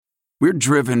We're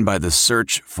driven by the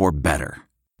search for better.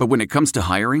 But when it comes to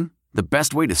hiring, the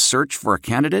best way to search for a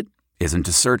candidate isn't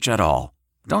to search at all.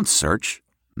 Don't search.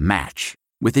 Match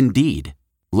with Indeed.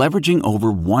 Leveraging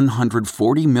over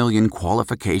 140 million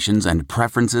qualifications and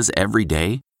preferences every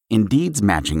day, Indeed's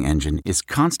matching engine is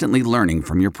constantly learning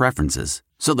from your preferences.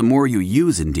 So the more you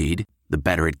use Indeed, the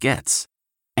better it gets.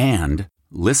 And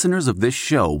listeners of this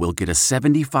show will get a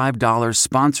 $75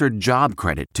 sponsored job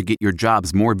credit to get your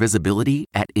jobs more visibility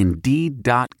at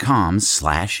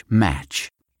Indeed.com/match.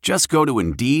 Just go to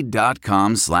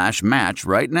Indeed.com/match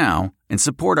right now and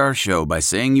support our show by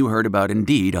saying you heard about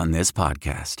Indeed on this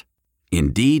podcast.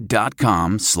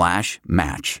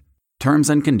 Indeed.com/match. Terms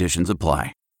and conditions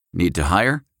apply. Need to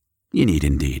hire? You need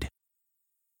Indeed.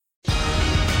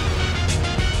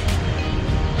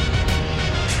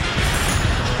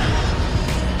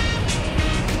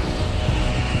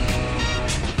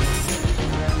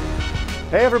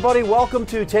 Hey everybody, welcome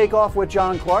to Take Off with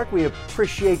John Clark. We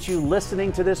appreciate you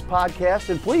listening to this podcast,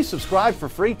 and please subscribe for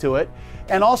free to it,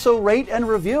 and also rate and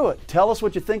review it. Tell us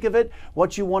what you think of it,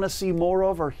 what you want to see more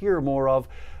of or hear more of.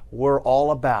 We're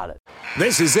all about it.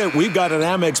 This is it. We've got an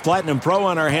Amex Platinum Pro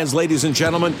on our hands, ladies and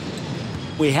gentlemen.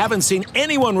 We haven't seen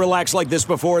anyone relax like this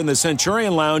before in the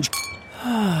Centurion Lounge.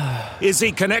 Is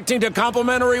he connecting to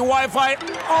complimentary Wi-Fi?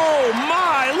 Oh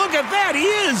my, look at that, he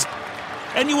is!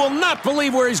 And you will not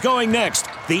believe where he's going next.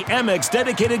 The Amex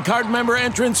dedicated card member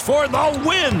entrance for the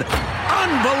win.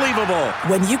 Unbelievable.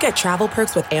 When you get travel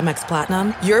perks with Amex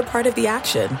Platinum, you're part of the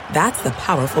action. That's the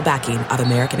powerful backing of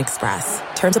American Express.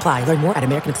 Terms apply. Learn more at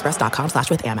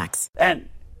americanexpress.com/withAmex. And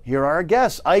here are our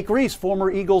guests. Ike Reese,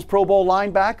 former Eagles Pro Bowl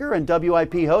linebacker and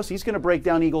WIP host. He's going to break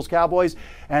down Eagles Cowboys.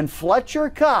 And Fletcher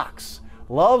Cox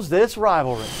loves this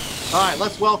rivalry. All right,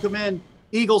 let's welcome in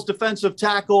Eagles defensive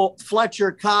tackle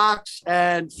Fletcher Cox.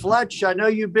 And Fletch, I know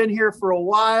you've been here for a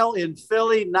while in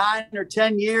Philly, 9 or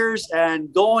 10 years,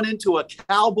 and going into a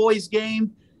Cowboys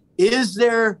game. Is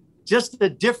there just a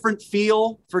different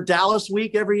feel for Dallas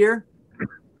week every year?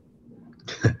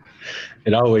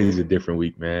 It always is a different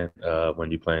week, man,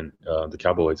 when you're playing the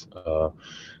Cowboys. I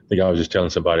think I was just telling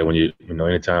somebody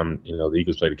anytime, the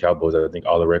Eagles play the Cowboys, I think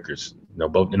all the records,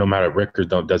 both, no matter records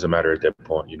doesn't matter at that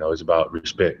point. It's about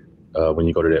respect. When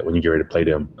you go to that, when you get ready to play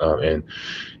them, and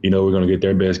we're going to get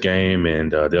their best game,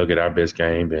 and they'll get our best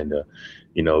game, and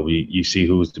you see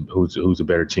who's the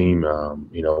better team,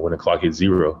 when the clock hits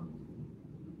zero.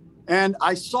 And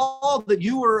I saw that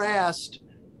you were asked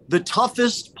the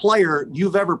toughest player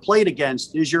you've ever played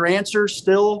against. Is your answer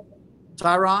still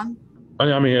Tyron?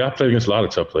 I mean, I played against a lot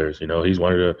of tough players. He's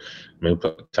one of the.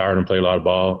 Tyron played a lot of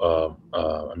ball.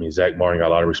 Zach Martin, got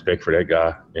a lot of respect for that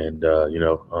guy, and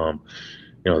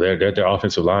their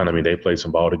offensive line, they played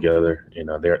some ball together,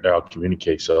 they're all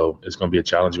communicate. So it's going to be a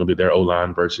challenge. It's going to be their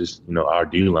O-line versus, our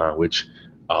D-line, which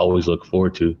I always look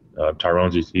forward to.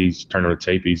 Tyrone, he's turning on the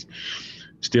tape. He's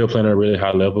still playing at a really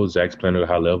high level. Zach's playing at a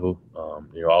high level.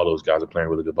 All those guys are playing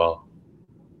really good ball.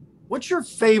 What's your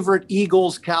favorite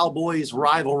Eagles-Cowboys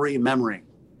rivalry memory?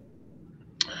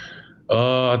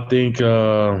 I think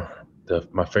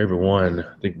my favorite one,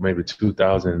 I think maybe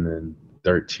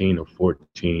 2013 or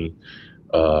 14,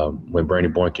 when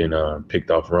Brandon Boykin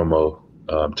picked off Romo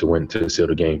to seal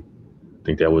the game. I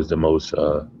think that was the most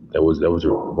that was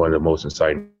one of the most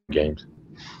exciting games.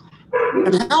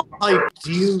 And how hyped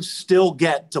do you still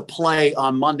get to play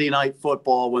on Monday Night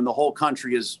Football when the whole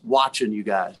country is watching you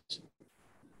guys?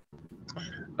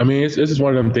 It's just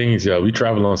one of them things. We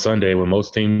travel on Sunday when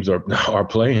most teams are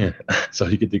playing, so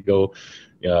you get to go.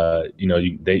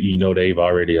 They've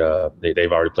already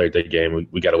played their game.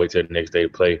 We got to wait till the next day to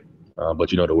play. But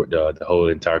the whole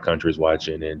entire country is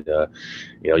watching, and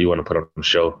you want to put on a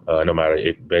show, no matter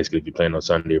if you're playing on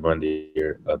Sunday or Monday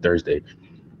or Thursday.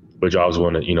 But you always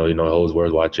want to, the whole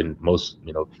world's watching. Most,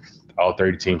 all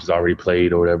 30 teams has already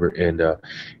played or whatever, and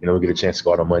we get a chance to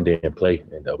go out on Monday and play,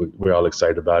 and we're all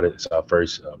excited about it. It's our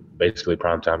first basically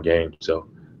primetime game, so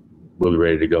we'll be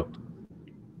ready to go.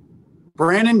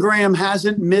 Brandon Graham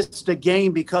hasn't missed a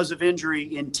game because of injury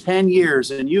in 10 years,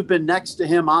 and you've been next to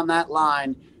him on that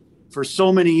line for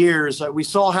so many years. We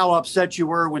saw how upset you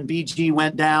were when BG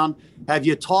went down. Have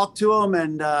you talked to him,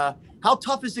 and how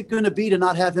tough is it going to be to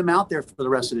not have him out there for the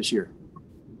rest of this year?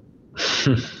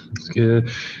 It's good.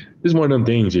 This is one of them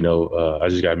things, I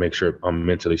just got to make sure I'm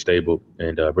mentally stable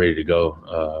and ready to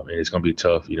go. And it's going to be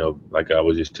tough, like I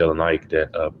was just telling Ike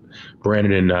that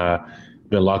Brandon and I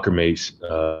been locker mates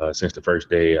since the first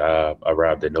day I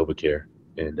arrived at NovaCare.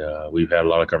 And we've had a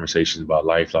lot of conversations about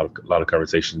life, a lot of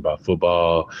conversations about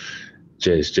football,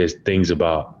 just things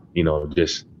about,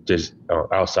 just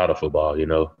outside of football,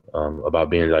 about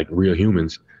being like real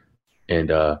humans.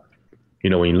 And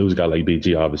when you lose a guy like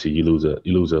BG, obviously you lose a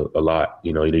lot.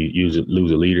 You lose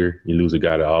a leader, you lose a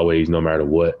guy that always, no matter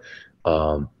what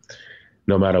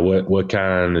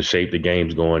kind of shape the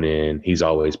game's going in, he's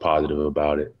always positive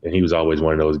about it. And he was always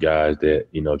one of those guys that,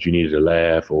 if you needed to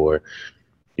laugh or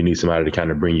you need somebody to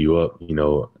kind of bring you up,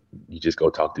 you just go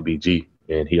talk to BG.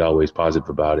 And he always positive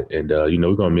about it. And,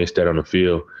 we're going to miss that on the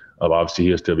field. Obviously,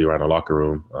 he'll still be around the locker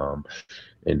room.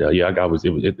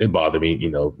 It bothered me,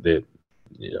 that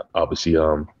obviously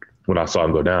when I saw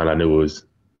him go down, I knew it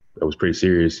was pretty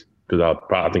serious because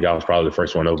I think I was probably the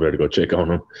first one over there to go check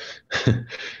on him.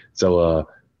 So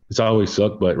it's always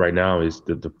sucked, but right now is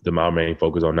my main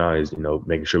focus on now is,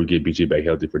 making sure we get BG back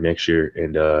healthy for next year.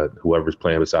 And whoever's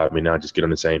playing beside me now, just get on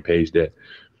the same page that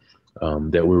me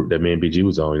and BG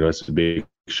was on. That's a big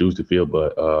shoes to fill,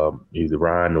 but either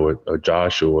Ryan or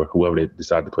Josh or whoever they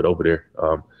decide to put over there,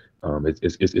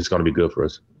 it's going to be good for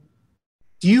us.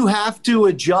 Do you have to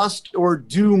adjust or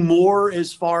do more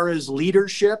as far as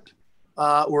leadership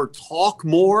or talk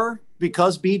more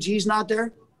because BG's not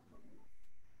there?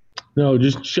 No,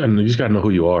 you just got to know who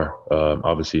you are.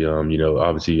 Obviously,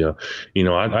 I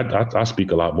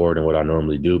speak a lot more than what I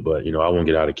normally do, but, I won't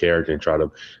get out of character and try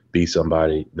to be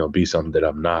somebody, be something that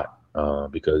I'm not,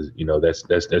 because,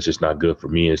 that's just not good for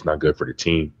me. It's not good for the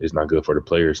team. It's not good for the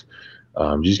players.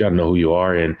 You just got to know who you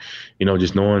are. And,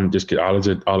 just knowing,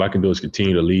 all I can do is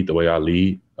continue to lead the way I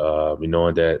lead,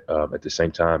 knowing that at the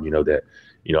same time, that,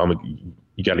 you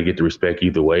got to get the respect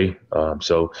either way.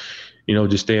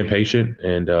 Just staying patient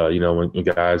and, when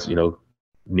guys,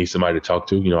 need somebody to talk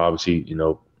to, obviously,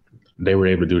 they were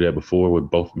able to do that before with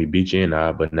both me, BG and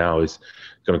I, but now it's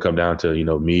going to come down to,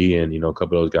 me and, a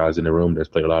couple of those guys in the room that's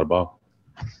played a lot of ball.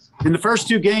 In the first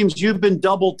two games, you've been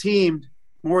double teamed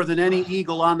more than any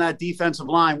Eagle on that defensive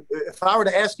line. If I were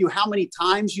to ask you how many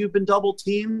times you've been double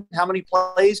teamed, how many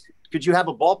plays, could you have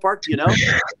a ballpark? Do you know?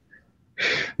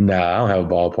 Nah, I don't have a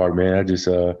ballpark, man. I just,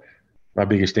 my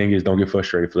biggest thing is don't get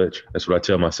frustrated, Fletch. That's what I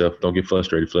tell myself. Don't get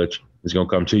frustrated, Fletch. It's going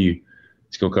to come to you.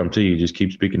 It's going to come to you. Just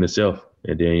keep speaking to self.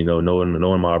 And then,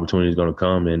 knowing my opportunity is going to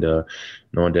come and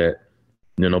knowing that,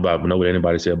 know what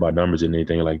anybody said about numbers and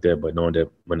anything like that, but knowing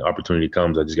that when the opportunity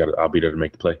comes, I'll be there to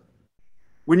make the play.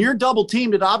 When you're double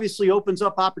teamed, it obviously opens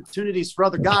up opportunities for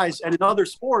other guys. And in other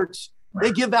sports,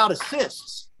 they give out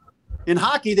assists. In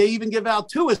hockey, they even give out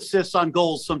 2 assists on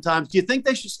goals sometimes. Do you think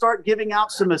they should start giving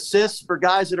out some assists for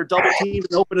guys that are double teamed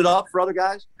and open it up for other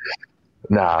guys?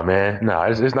 Nah, man. Nah,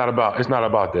 it's not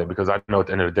about that because I know at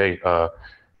the end of the day that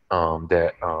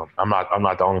I'm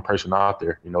not the only person out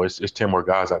there. It's 10 more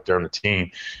guys out there on the team,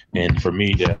 and for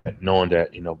me, that knowing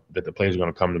that that the players are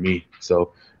going to come to me.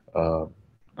 So, I'm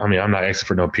not asking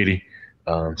for no pity.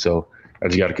 So I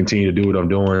just got to continue to do what I'm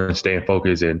doing, staying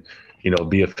focused, and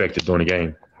be effective during the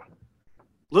game.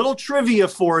 Little trivia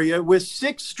for you. With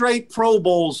 6 straight Pro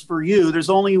Bowls for you, there's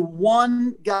only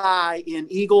one guy in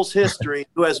Eagles history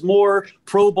who has more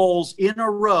Pro Bowls in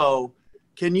a row.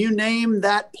 Can you name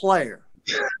that player?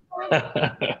 Would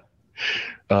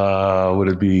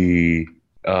it be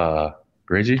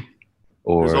Reggie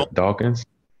or Dawkins?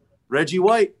 Reggie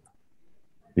White.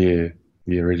 Yeah,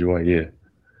 Reggie White, yeah.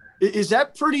 Is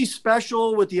that pretty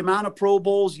special with the amount of Pro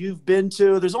Bowls you've been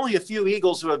to? There's only a few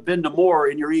Eagles who have been to more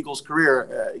in your Eagles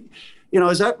career.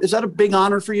 Is that a big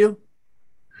honor for you?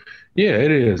 Yeah, it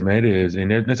is, man. It is.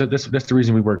 And that's the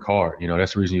reason we work hard.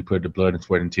 That's the reason you put the blood and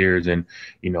sweat and tears and,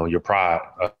 your pride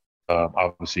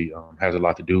obviously has a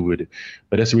lot to do with it.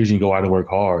 But that's the reason you go out and work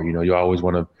hard. You always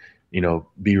want to,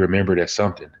 be remembered as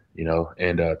something,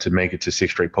 and to make it to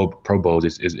 6 straight Pro Bowls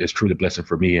is truly a blessing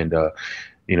for me. And,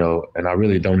 and I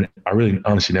really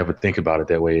honestly never think about it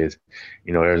that way as,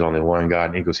 there's only one guy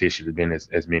in Eagles history that's been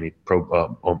as many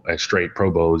as straight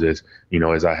Pro Bowls as,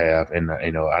 as I have. And,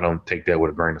 I don't take that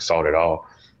with a grain of salt at all.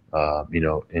 That's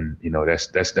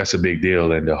a big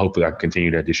deal. And hopefully I can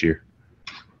continue that this year.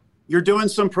 You're doing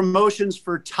some promotions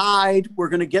for Tide. We're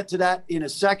going to get to that in a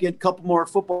second. Couple more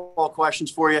football questions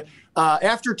for you.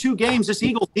 After 2 games, this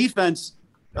Eagles defense,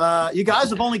 you guys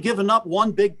have only given up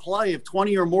one big play of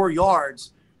 20 or more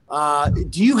yards.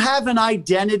 Do you have an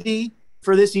identity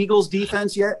for this Eagles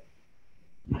defense yet?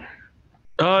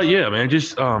 Yeah, man.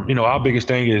 Just, our biggest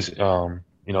thing is,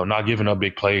 not giving up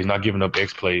big plays, not giving up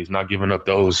X plays, not giving up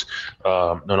those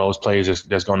plays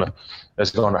that's gonna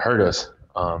hurt us.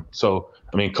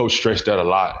 Coach stressed that a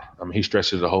lot. He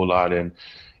stresses it a whole lot. And,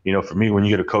 for me, when you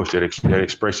get a coach that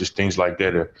expresses things like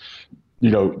that,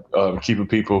 keeping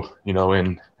people,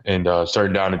 and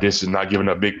certain down the distance, not giving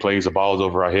up big plays or balls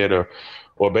over our head or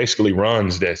basically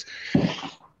runs that's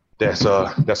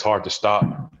hard to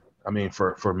stop.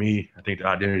 For me, I think the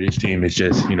identity of this team is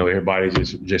just,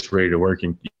 everybody's just ready to work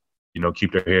and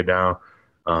keep their head down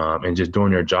and just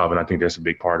doing their job. And I think that's a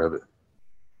big part of it.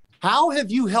 How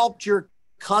have you helped your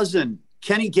cousin,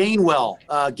 Kenny Gainwell,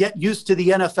 get used to the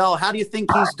NFL? How do you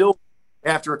think he's doing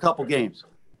after a couple games?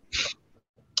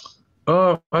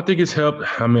 I think it's helped.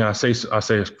 I mean, I say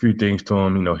a few things to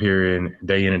him, here in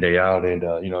and day out, and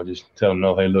just tell him,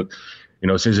 no, hey, look,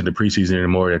 since it's the preseason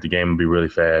anymore, that the game will be really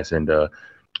fast, and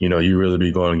you really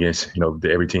be going against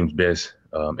every team's best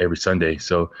every Sunday.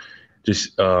 So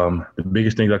just the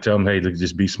biggest things I tell him, hey, look,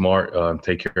 just be smart,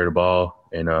 take care of the ball,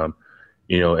 and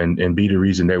and be the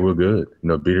reason that we're good,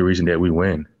 be the reason that we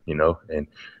win, and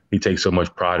he takes so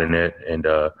much pride in that, and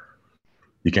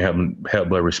you can help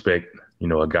but respect.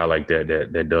 A guy like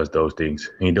that does those things.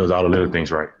 And he does all the little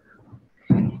things right.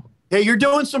 Hey, you're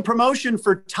doing some promotion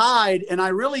for Tide, and I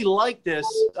really like this.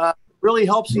 Really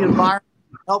helps the environment,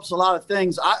 helps a lot of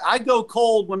things. I go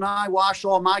cold when I wash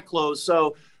all my clothes.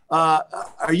 So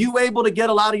are you able to get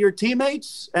a lot of your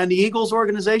teammates and the Eagles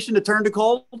organization to turn to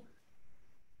cold?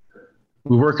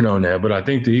 We're working on that, but I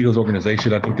think the Eagles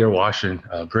organization, I think they're washing.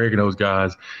 Greg and those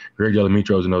guys, Greg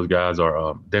Delamitros and those guys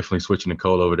are definitely switching to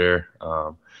cold over there.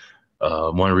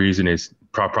 One reason is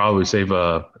probably save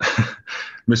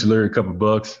Mr. Leary a couple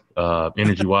bucks,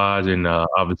 energy-wise, and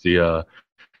obviously,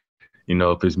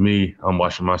 if it's me, I'm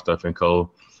washing my stuff in cold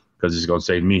because it's gonna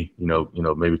save me,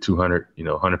 maybe 200,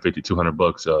 150, 200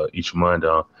 bucks each month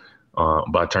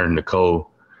by turning to cold.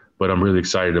 But I'm really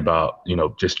excited about,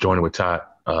 just joining with Tide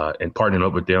and partnering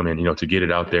up with them, and to get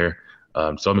it out there.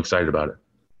 So I'm excited about it.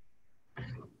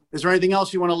 Is there anything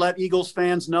else you want to let Eagles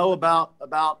fans know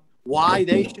about why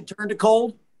they should turn to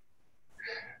cold?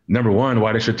 Number one,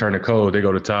 why they should turn to cold, they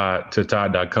go to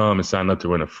Tide.com and sign up to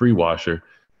win a free washer.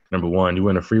 Number one, you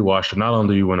win a free washer. Not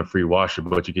only do you win a free washer,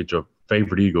 but you get your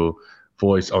favorite Eagle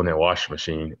voice on that washing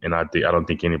machine. And I don't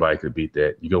think anybody could beat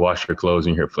that. You can wash your clothes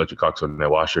and you hear Fletcher Cox on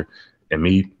that washer. And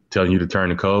me telling you to turn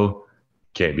to cold,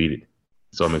 can't beat it.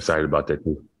 So I'm excited about that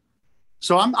too.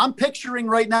 So I'm picturing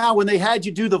right now when they had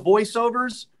you do the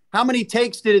voiceovers, how many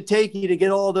takes did it take you to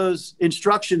get all those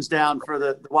instructions down for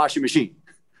the washing machine?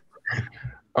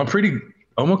 I'm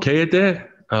okay at that.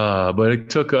 But it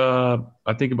took,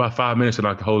 I think about 5 minutes to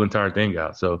knock the whole entire thing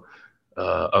out. So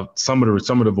some of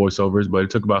the voiceovers, but it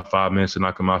took about 5 minutes to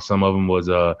knock them out. Some of them was,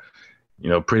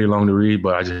 pretty long to read,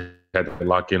 but I just had to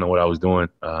lock in on what I was doing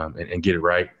and get it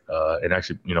right. And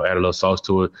actually, add a little sauce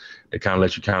to it. It kind of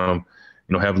lets you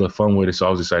have a little fun with it. So I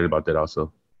was excited about that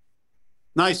also.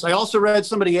 Nice. I also read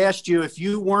somebody asked you if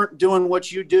you weren't doing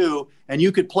what you do and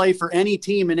you could play for any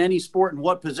team in any sport in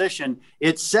what position.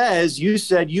 It says you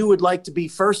said you would like to be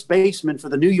first baseman for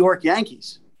the New York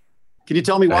Yankees. Can you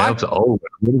tell me why? That's old.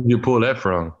 Where did you pull that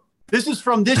from? This is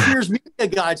from this year's media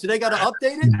guide, so they got to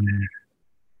update it?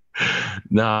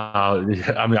 No, I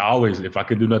mean, if I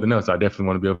could do nothing else, I definitely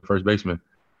want to be a first baseman.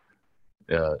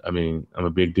 I mean, I'm a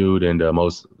big dude and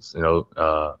most,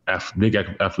 big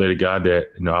athletic guy that,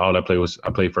 all I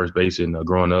played first base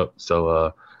growing up.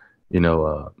 So,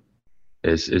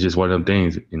 it's just one of them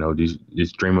things,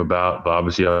 just dream about, but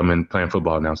obviously I'm playing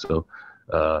football now. So,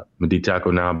 I'm a D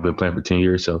tackle now. I've been playing for 10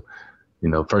 years. So,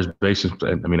 first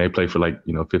baseman, they play for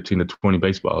 15 to 20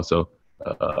 baseball. So,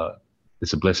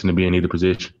 it's a blessing to be in either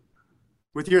position.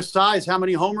 With your size, how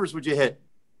many homers would you hit?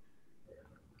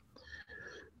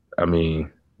 I mean,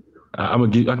 I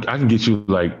can get you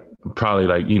probably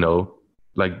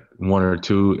one or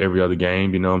two every other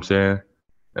game. You know what I'm saying?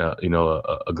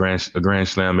 A grand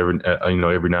slam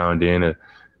every now and then.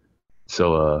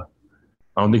 So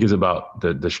I don't think it's about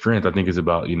the strength. I think it's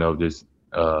about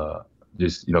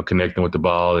just connecting with the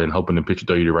ball and hoping the pitcher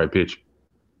throw you the right pitch.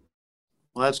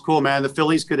 Well, that's cool, man. The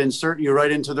Phillies could insert you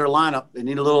right into their lineup. They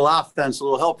need a little offense, a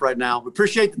little help right now. We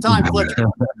appreciate the time, Fletcher.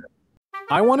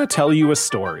 I want to tell you a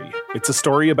story. It's a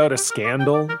story about a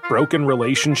scandal, broken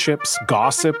relationships,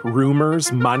 gossip,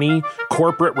 rumors, money,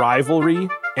 corporate rivalry,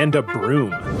 and a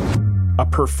broom. A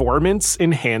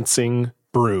performance-enhancing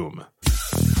broom.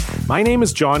 My name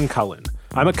is John Cullen.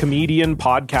 I'm a comedian,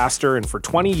 podcaster, and for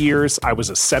 20 years, I was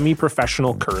a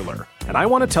semi-professional curler. And I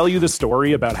want to tell you the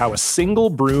story about how a single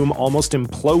broom almost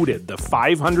imploded the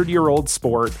 500-year-old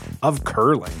sport of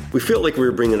curling. We felt like we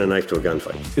were bringing a knife to a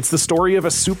gunfight. It's the story of a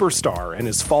superstar and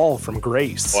his fall from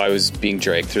grace. I was being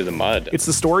dragged through the mud. It's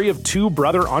the story of two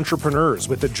brother entrepreneurs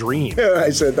with a dream.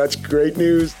 I said, that's great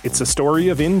news. It's a story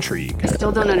of intrigue. I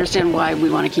still don't understand why we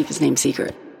want to keep his name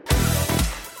secret.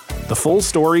 The full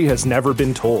story has never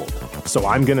been told, so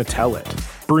I'm going to tell it.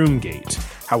 Broomgate,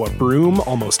 how a broom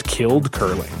almost killed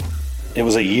curling. It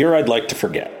was a year I'd like to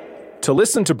forget. To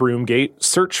listen to Broomgate,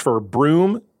 search for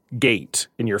Broomgate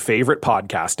in your favorite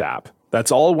podcast app.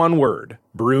 That's all one word,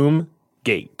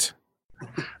 Broomgate.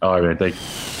 All right, man. Thank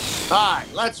you. All right,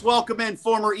 let's welcome in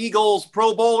former Eagles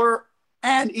Pro Bowler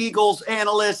and Eagles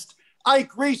analyst,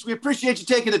 Ike Reese. We appreciate you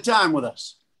taking the time with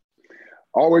us.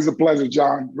 Always a pleasure,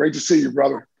 John. Great to see you,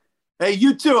 brother. Hey,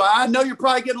 you too. I know you're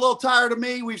probably getting a little tired of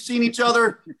me. We've seen each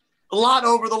other a lot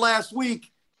over the last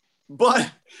week,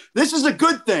 but this is a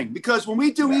good thing because when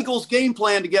we do Eagles game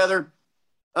plan together,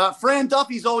 Fran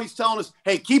Duffy's always telling us,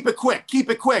 hey, keep it quick.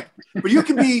 But you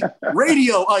can be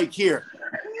radio Ike here.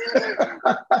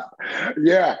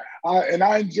 Yeah, and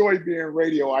I enjoy being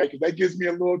radio Ike. That gives me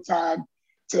a little time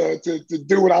to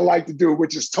do what I like to do,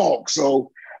 which is talk.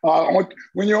 So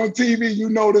when you're on TV, you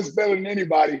know this better than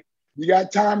anybody. You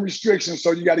got time restrictions,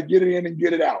 so you got to get it in and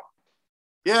get it out.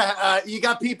 Yeah, you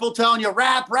got people telling you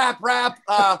rap.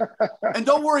 And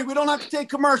don't worry, we don't have to take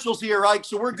commercials here, Ike,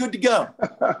 so we're good to go.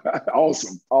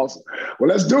 Awesome. Well,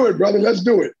 let's do it, brother. Let's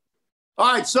do it.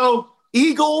 All right, so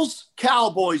Eagles,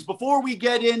 Cowboys. Before we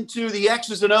get into the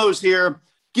X's and O's here,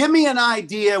 give me an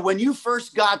idea when you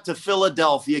first got to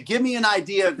Philadelphia. Give me an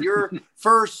idea of your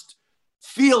first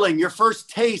feeling, your first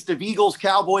taste of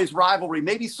Eagles-Cowboys rivalry.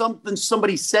 Maybe something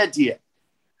somebody said to you.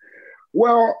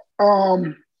 Well,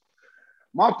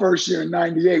 my first year in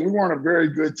 '98, we weren't a very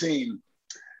good team.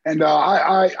 And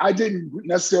I didn't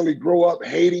necessarily grow up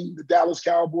hating the Dallas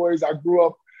Cowboys. I grew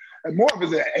up more of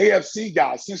as an AFC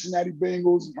guy, Cincinnati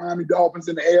Bengals, Miami Dolphins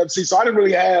in the AFC. So I didn't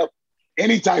really have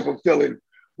any type of feeling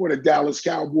for the Dallas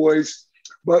Cowboys.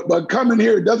 But coming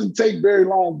here, it doesn't take very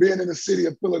long being in the city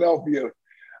of Philadelphia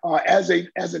as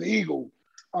an Eagle,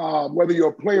 whether you're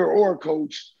a player or a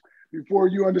coach, before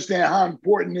you understand how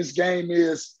important this game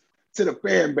is to the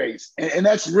fan base. And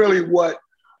that's really what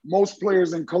most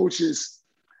players and coaches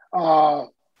are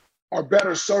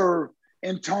better served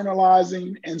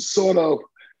internalizing and sort of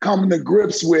coming to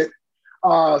grips with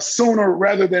sooner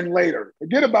rather than later.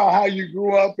 Forget about how you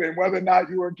grew up and whether or not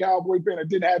you were a Cowboy fan or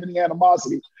didn't have any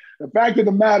animosity. The fact of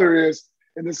the matter is,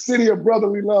 in the city of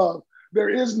brotherly love, there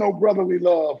is no brotherly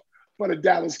love for the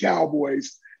Dallas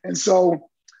Cowboys. And so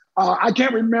I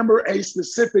can't remember a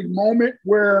specific moment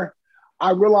where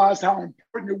I realized how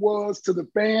important it was to the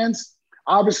fans.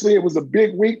 Obviously, it was a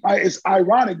big week. It's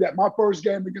ironic that my first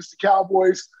game against the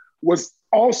Cowboys was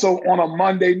also on a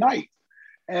Monday night.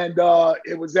 And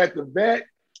it was at the Vet,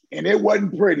 and it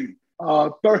wasn't pretty.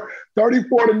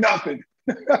 34-0.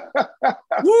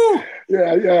 Woo!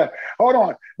 Yeah. Hold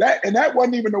on. That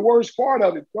wasn't even the worst part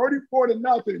of it.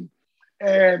 34-0.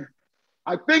 And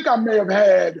I think I may have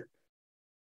had,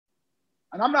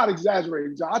 and I'm not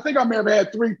exaggerating, John, I think I may have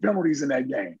had 3 penalties in that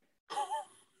game.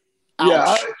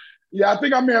 Ouch. I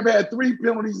think I may have had 3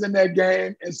 penalties in that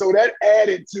game. And so that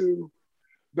added to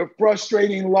the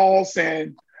frustrating loss.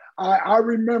 And I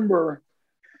remember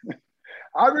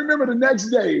the next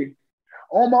day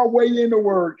on my way into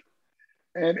work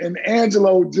and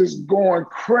Angelo just going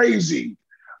crazy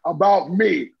about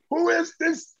me. Who is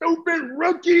this stupid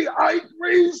rookie, Ike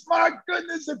Reese? My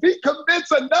goodness, if he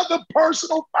commits another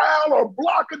personal foul or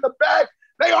block in the back,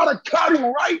 they ought to cut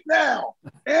him right now.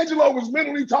 Angelo was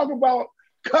literally talking about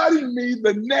cutting me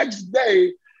the next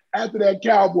day after that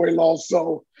Cowboy loss.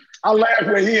 So I laugh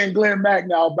with he and Glenn Mack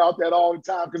now about that all the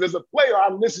time because as a player, I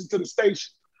listen to the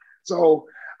station. So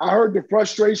I heard the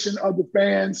frustration of the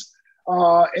fans.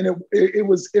 And it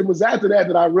was after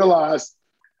that I realized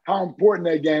how important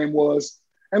that game was.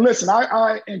 And listen,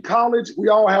 I in college, we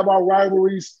all have our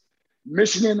rivalries.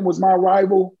 Michigan was my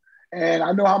rival. And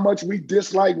I know how much we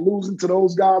dislike losing to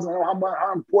those guys. I know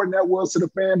how important that was to the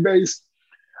fan base.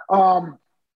 I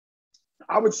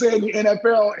would say in the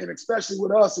NFL, and especially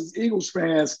with us as Eagles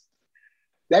fans,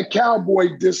 that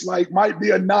Cowboy dislike might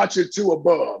be a notch or 2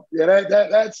 above. Yeah,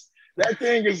 that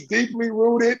thing is deeply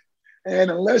rooted. And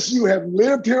unless you have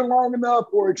lived here long enough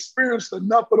or experienced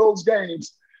enough of those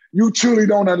games, you truly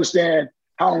don't understand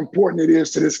how important it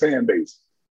is to this fan base.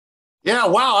 Yeah,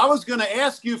 wow. I was going to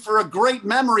ask you for a great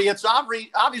memory. It's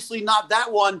obviously not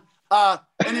that one. And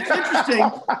it's interesting.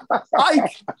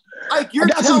 Ike, you're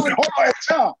telling me.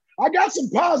 I got some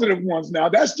positive ones now.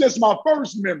 That's just my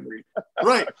first memory.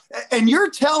 Right. And you're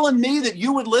telling me that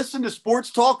you would listen to sports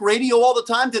talk radio all the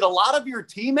time. Did a lot of your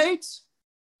teammates?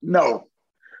 No.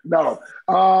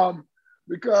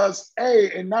 Because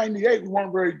in '98, we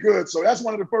weren't very good. So that's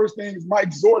one of the first things Mike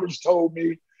Zordich told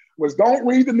me was don't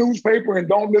read the newspaper and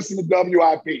don't listen to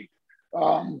WIP.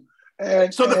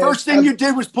 So the first thing you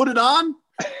did was put it on?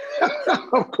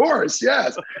 Of course,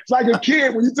 yes. It's like a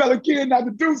kid. When you tell a kid not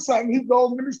to do something, he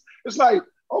goes, it's like,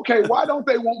 okay, why don't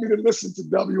they want me to listen to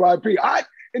WIP?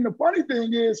 And the funny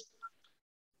thing is,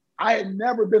 I had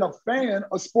never been a fan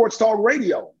of sports talk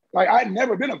radio. Like, I'd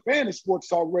never been a fan of sports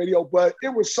talk radio, but it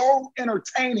was so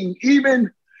entertaining, even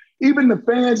even the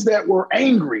fans that were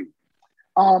angry.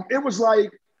 It was like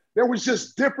there was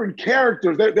just different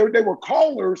characters. They were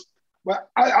callers, but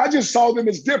I just saw them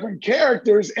as different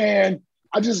characters, and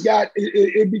I just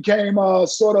it became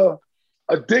sort of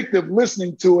addictive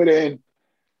listening to it. And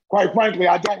quite frankly,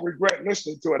 I don't regret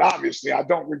listening to it. Obviously, I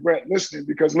don't regret listening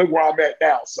because look where I'm at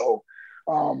now. So,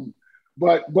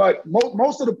 but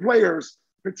most of the players,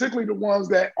 particularly the ones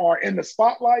that are in the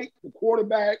spotlight, the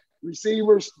quarterback,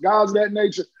 receivers, guys of that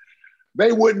nature,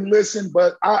 they wouldn't listen,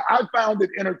 but I found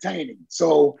it entertaining.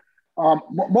 So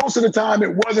most of the time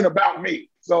it wasn't about me.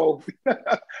 So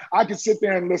I could sit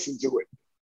there and listen to it.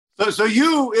 So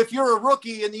you, if you're a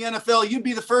rookie in the NFL, you'd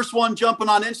be the first one jumping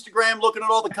on Instagram, looking at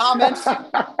all the comments?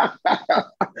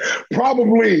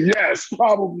 Probably, yes,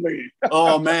 probably.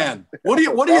 Oh, man. What do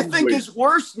you think is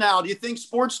worse now? Do you think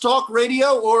sports talk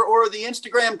radio or the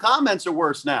Instagram comments are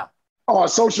worse now? Oh,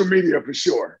 social media for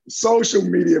sure. Social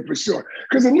media for sure.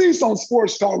 Because at least on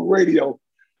sports talk radio,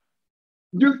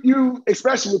 you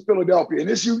especially with Philadelphia, and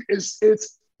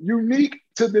it's unique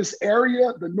to this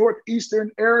area, the northeastern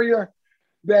area,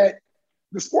 that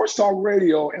the sports talk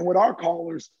radio and with our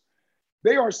callers,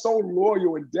 they are so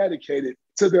loyal and dedicated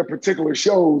to their particular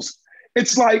shows.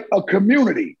 It's like a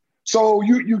community. So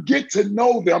you get to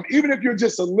know them. Even if you're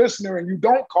just a listener and you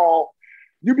don't call,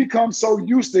 you become so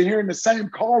used to hearing the same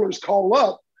callers call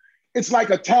up. It's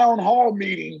like a town hall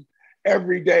meeting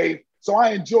every day. So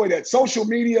I enjoy that. Social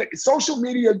media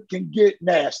can get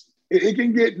nasty. It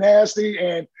can get nasty,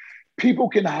 and people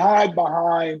can hide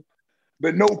behind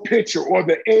the no picture or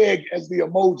the egg as the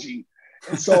emoji.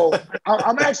 And so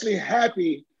I'm actually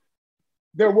happy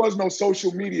there was no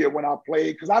social media when I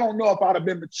played, because I don't know if I'd have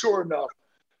been mature enough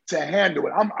to handle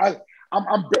it.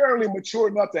 I'm barely mature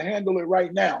enough to handle it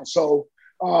right now. So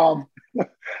I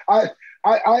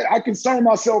concern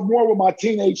myself more with my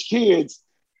teenage kids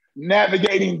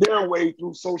navigating their way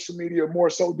through social media more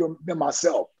so than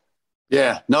myself.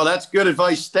 Yeah, no, that's good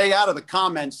advice. Stay out of the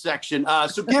comments section.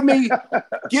 So give me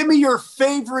your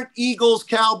favorite Eagles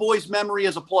Cowboys memory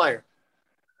as a player.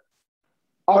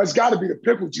 Oh, it's got to be the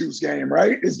pickle juice game,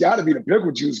 right? It's got to be the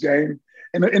pickle juice game.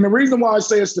 And the reason why I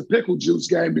say it's the pickle juice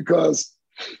game, because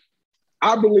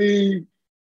I believe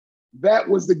that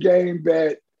was the game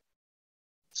that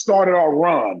started our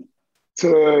run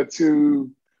to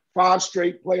 5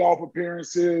 straight playoff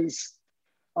appearances,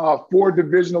 4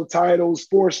 divisional titles,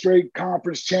 4 straight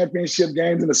conference championship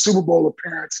games, and a Super Bowl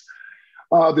appearance.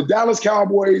 The Dallas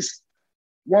Cowboys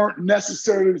weren't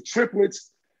necessarily the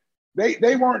triplets.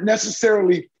 They weren't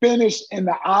necessarily finished in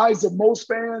the eyes of most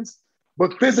fans,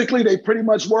 but physically they pretty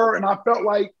much were. And I felt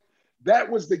like that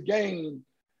was the game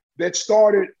that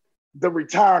started the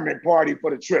retirement party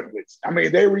for the triplets. I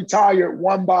mean, they retired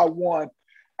one by one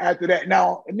after that.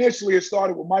 Now, initially it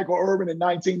started with Michael Irvin in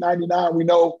 1999. We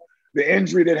know the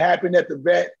injury that happened at the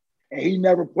vet, and he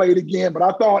never played again. But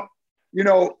I thought,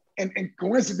 and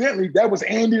coincidentally, that was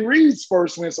Andy Reid's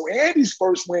first win. So Andy's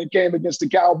first win came against the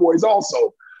Cowboys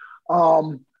also.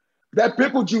 That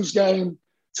pickle juice game,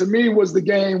 to me, was the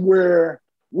game where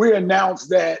we announced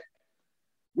that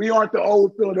we aren't the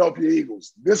old Philadelphia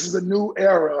Eagles. This is a new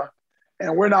era,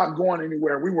 and we're not going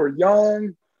anywhere. We were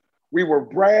young. We were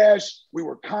brash. We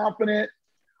were confident.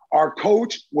 Our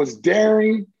coach was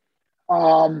daring.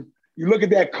 You look at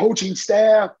that coaching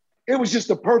staff, it was just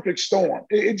a perfect storm.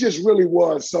 It just really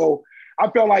was. So I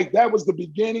felt like that was the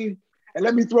beginning. And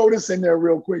let me throw this in there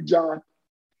real quick, John.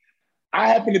 I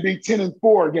happened to be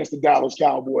 10-4 against the Dallas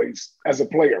Cowboys as a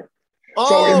player. Oh.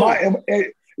 So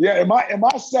in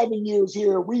my 7 years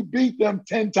here, we beat them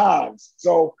 10 times.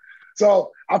 So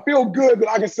I feel good that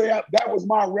I can say that was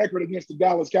my record against the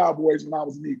Dallas Cowboys when I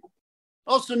was an Eagle.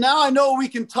 Oh, so now I know we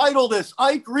can title this.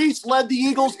 Ike Reese led the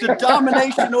Eagles to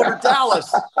domination over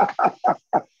Dallas.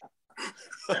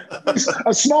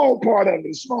 A small part of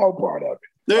it.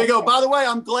 There you go. By the way,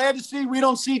 I'm glad to see we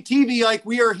don't see TV Ike.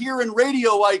 We are hearing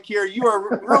radio Ike here. You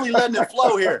are really letting it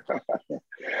flow here.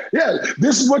 Yeah,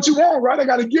 this is what you want, right? I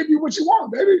got to give you what you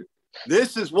want, baby.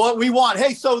 This is what we want.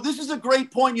 Hey, so this is a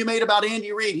great point you made about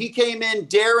Andy Reid. He came in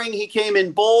daring. He came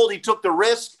in bold. He took the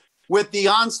risk with the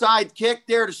onside kick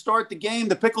there to start the game,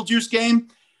 the pickle juice game.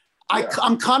 Yeah.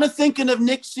 I'm kind of thinking of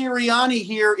Nick Sirianni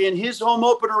here in his home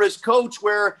opener as coach,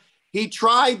 where he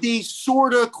tried the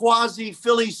sort of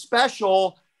quasi-Philly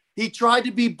special. He tried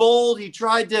to be bold. He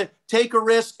tried to take a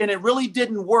risk, and it really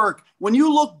didn't work. When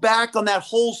you look back on that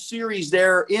whole series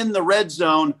there in the red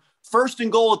zone, 1st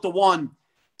and goal at the 1,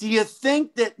 do you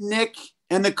think that Nick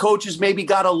and the coaches maybe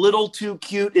got a little too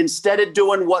cute instead of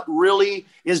doing what really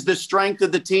is the strength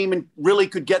of the team and really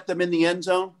could get them in the end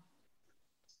zone?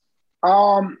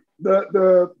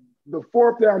 The the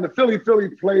fourth down, the Philly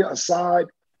play aside,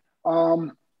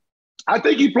 I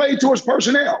think he played to his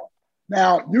personnel.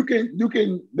 Now,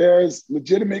 there's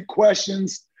legitimate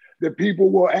questions that people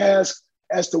will ask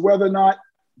as to whether or not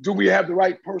do we have the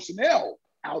right personnel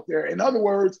out there. In other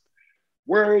words,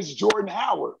 where is Jordan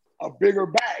Howard, a bigger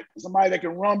back, somebody that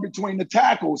can run between the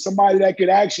tackles, somebody that could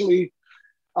actually,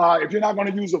 if you're not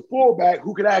going to use a fullback,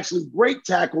 who could actually break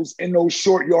tackles in those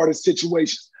short yardage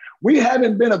situations. We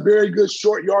haven't been a very good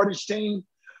short yardage team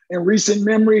in recent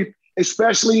memory,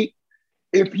 especially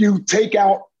if you take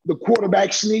out the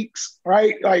quarterback sneaks,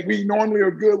 right? Like we normally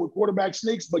are good with quarterback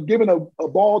sneaks, but giving a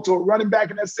ball to a running back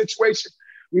in that situation,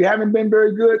 we haven't been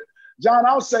very good. John,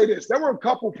 I'll say this. There were a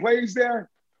couple plays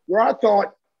there where I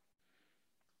thought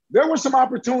there were some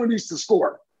opportunities to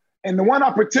score. And the one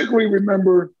I particularly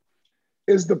remember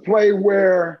is the play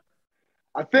where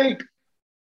I think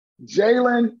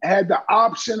Jalen had the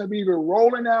option of either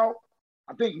rolling out,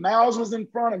 I think Miles was in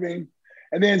front of him,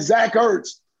 and then Zach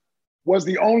Ertz was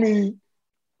the only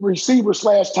receiver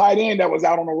 / tight end that was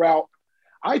out on the route.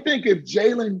 I think if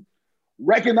Jalen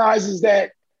recognizes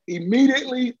that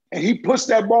immediately and he puts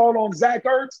that ball on Zach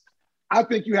Ertz, I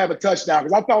think you have a touchdown.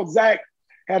 Because I thought Zach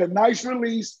had a nice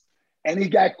release and he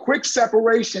got quick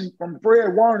separation from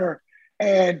Fred Warner.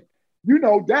 And,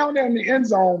 down there in the end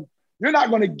zone, you're not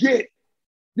going to get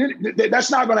 –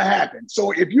 that's not going to happen.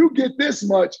 So if you get this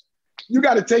much, you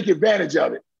got to take advantage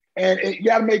of it. And you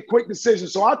got to make quick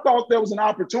decisions. So I thought there was an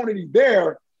opportunity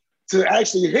there to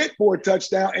actually hit for a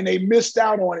touchdown, and they missed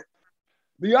out on it.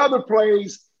 The other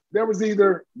plays, there was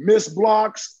either missed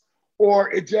blocks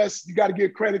or you got to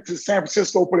give credit to San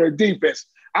Francisco for their defense.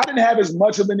 I didn't have as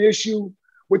much of an issue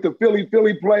with the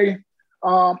Philly play.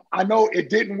 I know it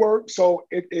didn't work, so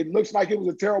it looks like it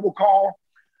was a terrible call.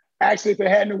 Actually, if it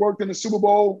hadn't worked in the Super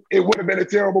Bowl, it would have been a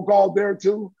terrible call there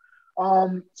too.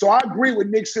 So I agree with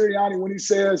Nick Sirianni when he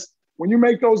says, when you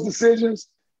make those decisions,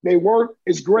 they work,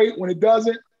 it's great. When it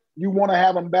doesn't, you want to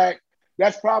have them back.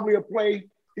 That's probably a play.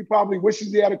 He probably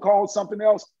wishes he had called something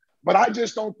else, but I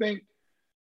just don't think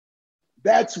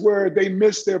that's where they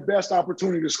missed their best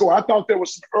opportunity to score. I thought there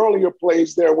was some earlier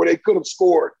plays there where they could have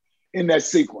scored in that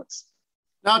sequence.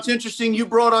 Now, it's interesting you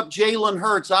brought up Jalen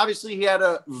Hurts. Obviously, he had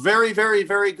a very, very,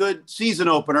 very good season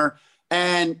opener.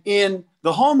 And in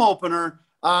the home opener,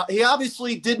 he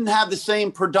obviously didn't have the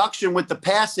same production with the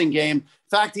passing game. In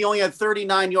fact, he only had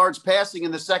 39 yards passing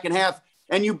in the second half.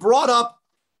 And you brought up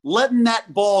letting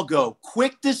that ball go.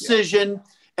 Quick decision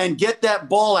and get that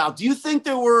ball out. Do you think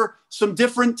there were some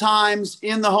different times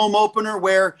in the home opener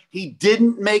where he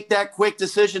didn't make that quick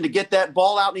decision to get that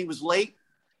ball out and he was late?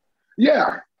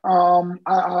 Yeah.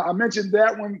 I mentioned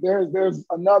that one. There's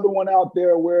another one out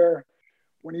there where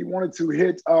when he wanted to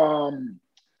hit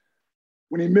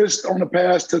when he missed on the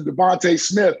pass to Devontae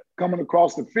Smith coming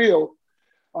across the field,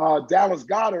 Dallas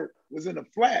Goedert was in the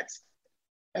flats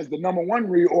as the number one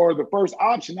read or the first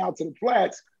option out to the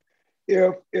flats.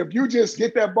 If you just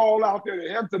get that ball out there to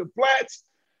him to the flats,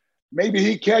 maybe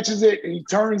he catches it and he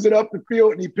turns it up the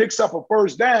field and he picks up a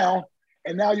first down,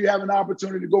 and now you have an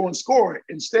opportunity to go and score it.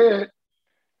 Instead,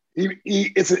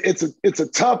 it's a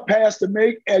tough pass to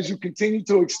make as you continue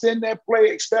to extend that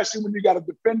play, especially when you got a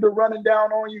defender running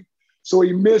down on you. So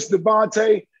he missed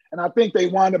Devontae, and I think they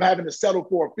wind up having to settle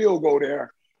for a field goal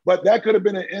there. But that could have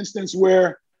been an instance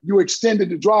where you extended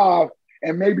the drive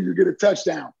and maybe you get a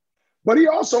touchdown. But he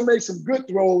also made some good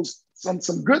throws, some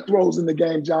good throws in the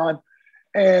game, John.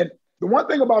 And the one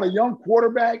thing about a young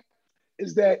quarterback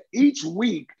is that each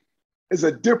week is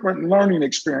a different learning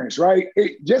experience, right?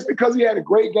 Just because he had a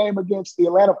great game against the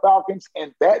Atlanta Falcons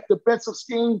and that defensive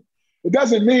scheme, it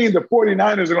doesn't mean the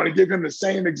 49ers are going to give him the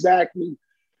same exactly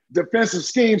defensive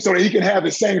scheme so that he can have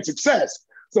the same success.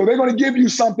 So they're going to give you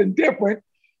something different,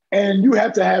 and you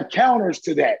have to have counters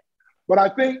to that. But I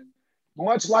think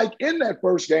much like in that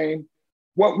first game,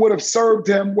 what would have served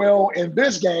him well in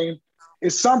this game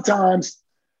is sometimes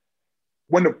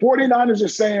when the 49ers are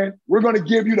saying, we're going to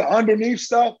give you the underneath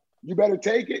stuff, you better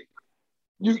take it.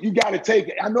 You got to take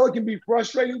it. I know it can be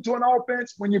frustrating to an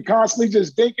offense when you're constantly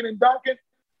just dinking and dunking,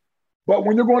 but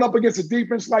when you're going up against a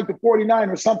defense like the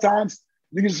 49ers, sometimes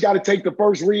you just got to take the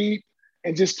first read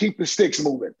and just keep the sticks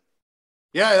moving.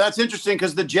 Yeah, that's interesting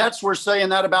because the Jets were saying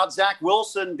that about Zach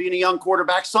Wilson being a young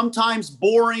quarterback. Sometimes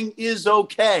boring is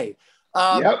okay.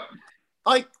 Yep.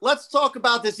 Let's talk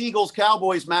about this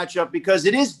Eagles-Cowboys matchup because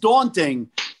it is daunting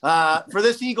for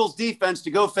this Eagles defense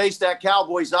to go face that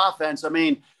Cowboys offense. I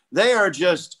mean, they are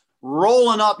just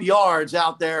rolling up yards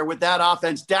out there with that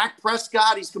offense. Dak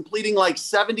Prescott, he's completing like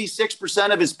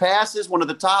 76% of his passes, one of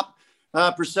the top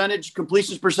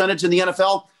completions percentage in the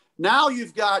NFL. Now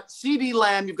you've got CeeDee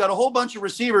Lamb, you've got a whole bunch of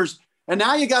receivers, and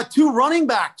now you got 2 running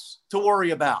backs to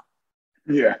worry about.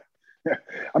 Yeah.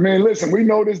 I mean, listen, we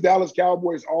know this Dallas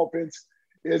Cowboys offense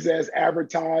is as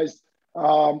advertised.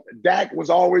 Dak was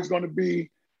always going to be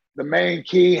the main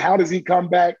key. How does he come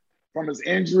back from his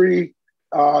injury?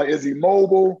 Is he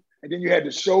mobile? And then you had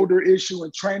the shoulder issue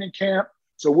in training camp.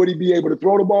 So would he be able to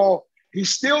throw the ball? He's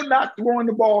still not throwing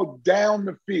the ball down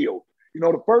the field. You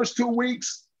know, the first 2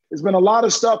 weeks, there's been a lot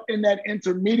of stuff in that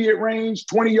intermediate range,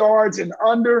 20 yards and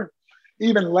under.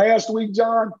 Even last week,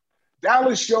 John,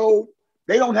 Dallas showed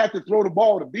they don't have to throw the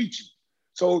ball to beat you.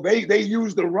 So they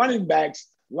used the running backs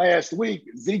last week,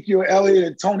 Ezekiel Elliott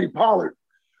and Tony Pollard.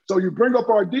 So you bring up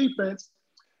our defense,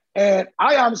 and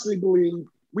I honestly believe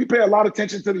we pay a lot of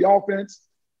attention to the offense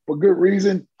for good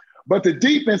reason, but the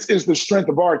defense is the strength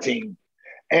of our team.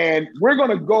 And we're going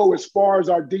to go as far as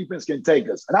our defense can take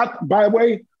us. And by the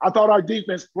way, I thought our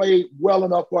defense played well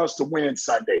enough for us to win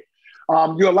Sunday.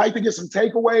 You'll like to get some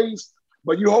takeaways,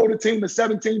 but you hold a team to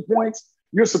 17 points,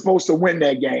 you're supposed to win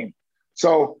that game.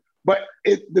 So, but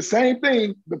the same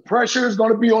thing, the pressure is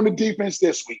going to be on the defense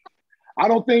this week. I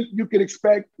don't think you could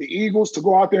expect the Eagles to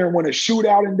go out there and win a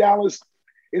shootout in Dallas.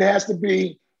 It has to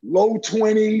be low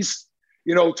 20s,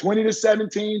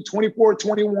 20-17,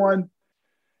 24-21.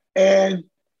 And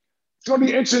it's going to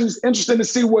be interesting to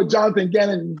see what Jonathan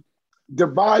Gannon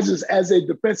devises as a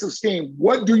defensive scheme.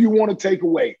 What do you want to take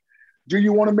away? Do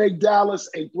you want to make Dallas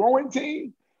a throwing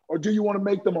team, or do you want to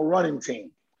make them a running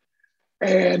team?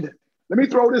 And let me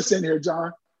throw this in here,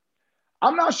 John.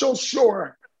 I'm not so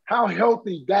sure how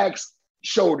healthy Dak's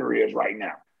shoulder is right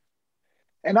now.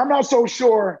 And I'm not so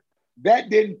sure that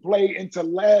didn't play into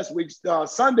last week's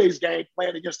Sunday's game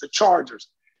playing against the Chargers.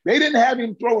 They didn't have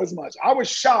him throw as much. I was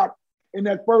shocked in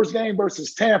that first game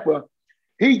versus Tampa.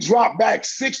 He dropped back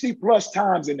 60-plus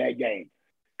times in that game.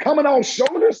 Coming on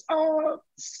shoulders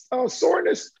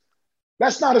soreness,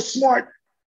 that's not smart,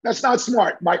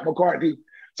 Mike McCarthy.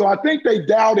 So I think they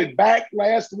dialed it back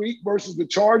last week versus the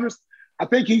Chargers. I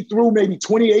think he threw maybe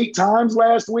 28 times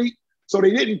last week. So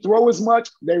they didn't throw as much.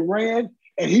 They ran,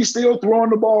 and he's still throwing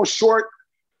the ball short.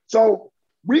 So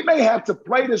we may have to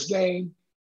play this game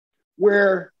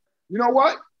where, you know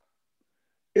what?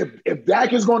 If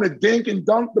Dak is going to dink and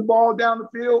dunk the ball down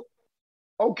the field,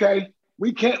 okay,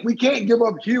 we can't give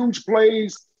up huge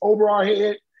plays over our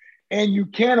head, and you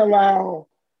can't allow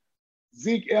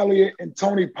Zeke Elliott and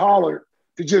Tony Pollard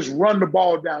to just run the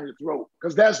ball down your throat,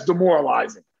 because that's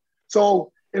demoralizing.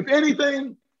 So if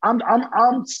anything,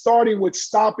 I'm starting with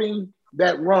stopping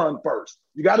that run first.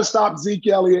 You got to stop Zeke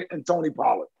Elliott and Tony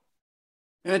Pollard.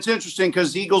 And it's interesting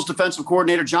because Eagles defensive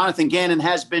coordinator Jonathan Gannon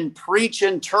has been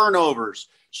preaching turnovers,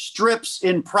 strips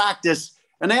in practice,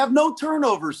 and they have no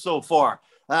turnovers so far.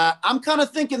 I'm kind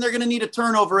of thinking they're going to need a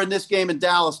turnover in this game in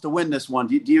Dallas to win this one.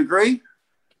 Do you agree?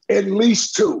 At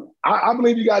least 2. I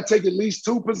believe you got to take at least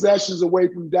 2 possessions away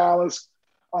from Dallas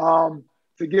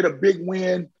to get a big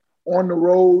win on the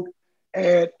road.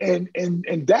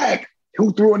 And Dak,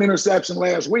 who threw an interception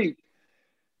last week,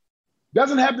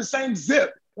 doesn't have the same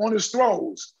zip on his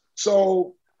throws.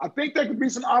 So I think there could be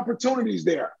some opportunities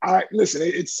there. Listen,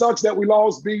 it sucks that we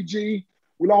lost BG,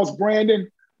 we lost Brandon,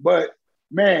 but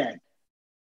man,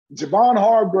 Javon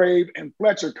Hargrave and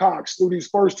Fletcher Cox through these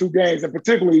first 2 games, and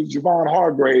particularly Javon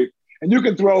Hargrave, and you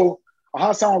can throw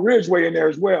Hassan Ridgeway in there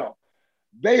as well.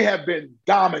 They have been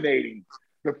dominating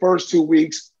the first 2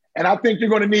 weeks, and I think you're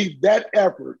going to need that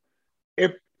effort.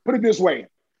 Put it this way,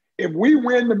 if we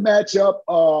win the matchup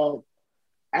of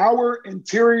our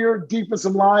interior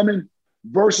defensive lineman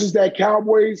versus that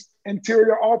Cowboys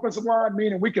interior offensive line,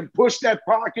 meaning we can push that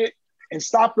pocket and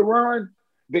stop the run,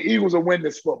 the Eagles will win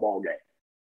this football game.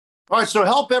 All right, so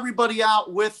help everybody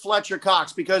out with Fletcher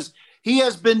Cox, because he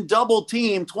has been double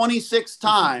teamed 26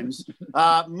 times,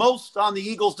 most on the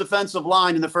Eagles defensive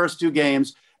line in the first 2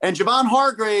 games. And Javon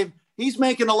Hargrave, he's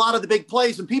making a lot of the big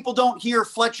plays, and people don't hear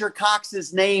Fletcher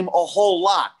Cox's name a whole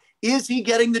lot. Is he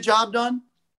getting the job done?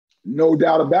 No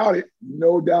doubt about it.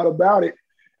 No doubt about it.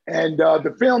 And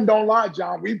the film don't lie,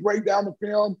 John. We break down the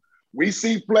film. We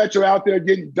see Fletcher out there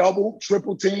getting double,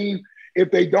 triple team. If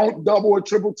they don't double or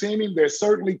triple team him, they're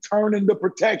certainly turning the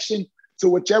protection to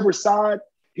whichever side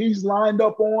he's lined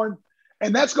up on.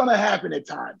 And that's going to happen at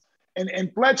times.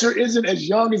 And Fletcher isn't as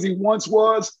young as he once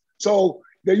was. So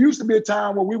there used to be a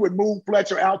time where we would move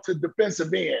Fletcher out to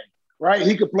defensive end, right?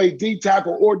 He could play D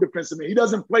tackle or defensive end. He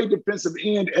doesn't play defensive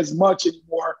end as much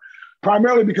anymore,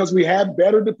 primarily because we have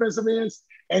better defensive ends,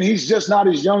 and he's just not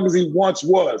as young as he once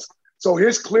was. So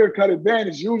his clear-cut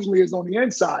advantage usually is on the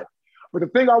inside. But the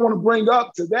thing I want to bring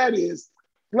up to that is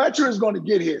Fletcher is going to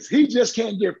get his. He just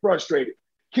can't get frustrated.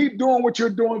 Keep doing what you're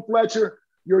doing, Fletcher.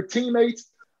 Your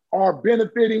teammates are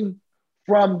benefiting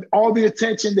from all the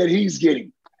attention that he's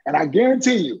getting. And I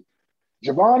guarantee you,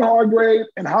 Javon Hargrave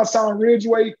and Hassan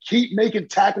Ridgeway keep making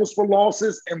tackles for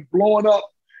losses and blowing up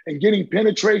and getting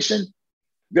penetration.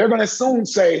 They're going to soon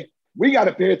say, we got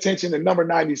to pay attention to number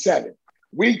 97.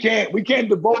 We can't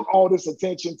devote all this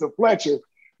attention to Fletcher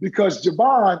because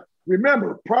Javon,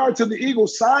 remember, prior to the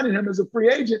Eagles signing him as a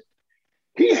free agent,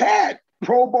 he had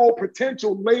Pro Bowl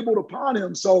potential labeled upon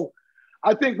him. So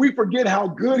I think we forget how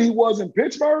good he was in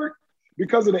Pittsburgh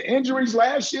because of the injuries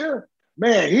last year.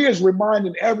 Man, he is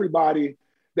reminding everybody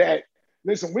that,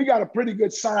 listen, we got a pretty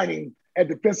good signing at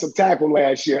defensive tackle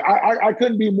last year. I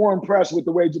couldn't be more impressed with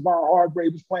the way Javon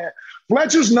Hargrave was playing.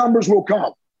 Fletcher's numbers will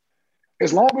come.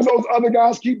 As long as those other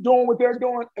guys keep doing what they're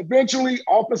doing, eventually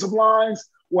offensive lines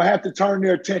will have to turn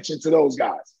their attention to those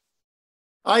guys.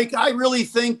 I really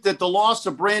think that the loss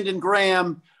of Brandon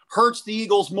Graham hurts the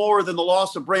Eagles more than the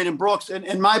loss of Brandon Brooks.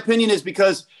 And my opinion is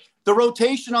because the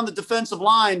rotation on the defensive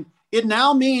line, it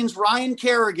now means Ryan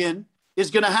Kerrigan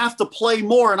is going to have to play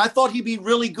more. And I thought he'd be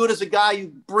really good as a guy you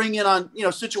bring in on,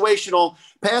 situational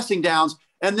passing downs.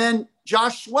 And then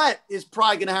Josh Sweat is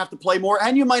probably going to have to play more.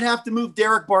 And you might have to move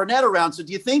Derek Barnett around. So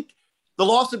do you think the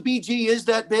loss of BG is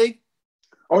that big?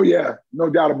 Oh, yeah, no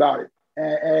doubt about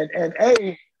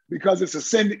it. Because it's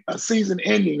a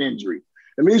season-ending injury.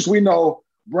 At least we know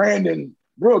Brandon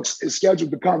Brooks is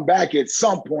scheduled to come back at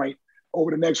some point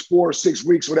over the next 4 or 6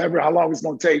 weeks, whatever, how long it's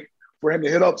going to take for him to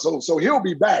hit up. So he'll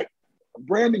be back.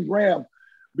 Brandon Graham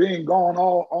being gone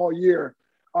all year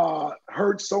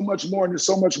hurts so much more and is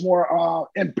so much more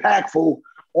impactful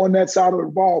on that side of the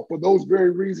ball for those very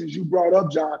reasons you brought up,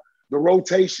 John, the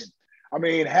rotation. I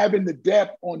mean, having the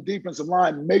depth on defensive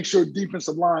line makes your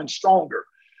defensive line stronger.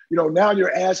 Now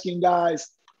you're asking guys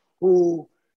who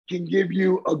can give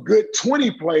you a good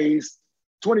 20 plays,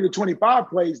 20 to 25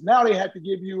 plays. Now they have to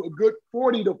give you a good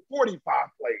 40 to 45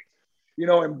 plays.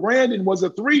 And Brandon was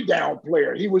a 3-down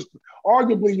player. He was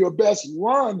arguably your best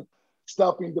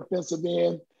run-stuffing defensive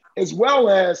end, as well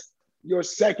as your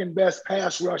second-best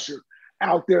pass rusher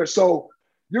out there. So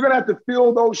you're going to have to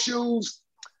fill those shoes.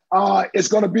 It's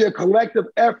going to be a collective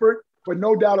effort, but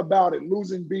no doubt about it,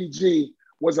 losing BG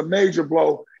was a major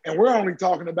blow. And we're only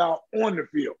talking about on the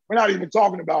field. We're not even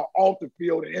talking about off the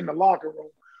field and in the locker room.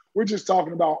 We're just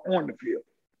talking about on the field.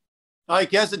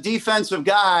 Like, as a defensive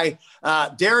guy,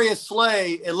 Darius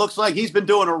Slay, it looks like he's been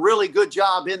doing a really good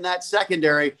job in that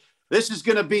secondary. This is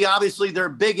going to be obviously their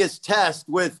biggest test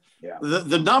with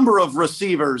the number of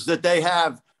receivers that they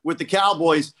have with the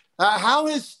Cowboys. How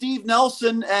is Steve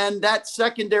Nelson and that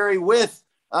secondary with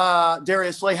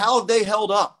Darius Slay? How have they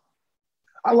held up?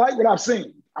 I like what I've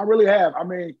seen. I really have. I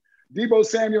mean, Deebo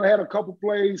Samuel had a couple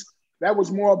plays. That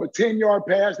was more of a 10-yard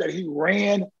pass that he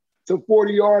ran to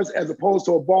 40 yards as opposed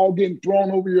to a ball getting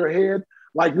thrown over your head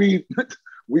like we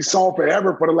saw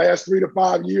forever for the last 3 to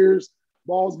 5 years,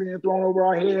 balls being thrown over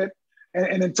our head.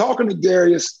 And in talking to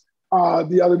Darius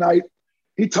the other night,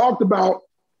 he talked about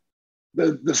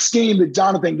the scheme that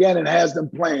Jonathan Gannon has them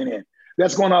playing in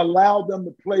that's going to allow them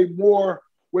to play more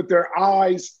with their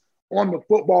eyes on the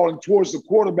football and towards the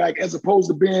quarterback as opposed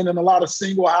to being in a lot of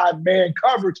single high man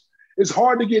coverage. It's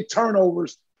hard to get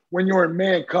turnovers when you're in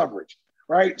man coverage,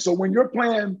 right? So when you're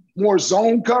playing more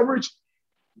zone coverage,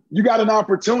 you got an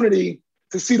opportunity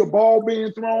to see the ball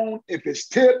being thrown. If it's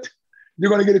tipped, you're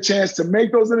going to get a chance to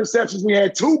make those interceptions. We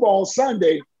had 2 balls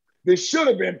Sunday that should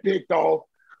have been picked off.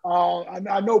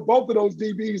 I know both of those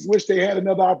DBs wish they had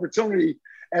another opportunity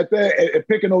at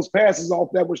picking those passes off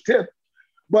that was tipped.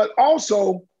 But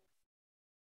also,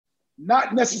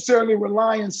 not necessarily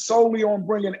relying solely on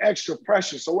bringing extra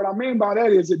pressure. So what I mean by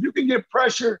that is if you can get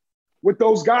pressure with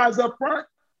those guys up front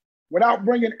without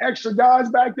bringing extra guys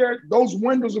back there, those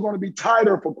windows are going to be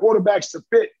tighter for quarterbacks to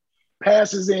fit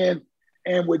passes in.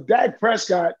 And with Dak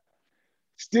Prescott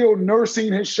still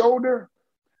nursing his shoulder,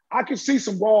 I could see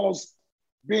some balls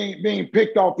being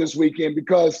picked off this weekend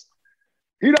because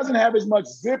he doesn't have as much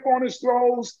zip on his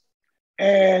throws.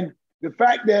 And the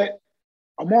fact that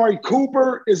Amari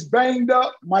Cooper is banged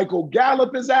up, Michael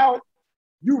Gallup is out,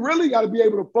 you really got to be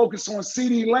able to focus on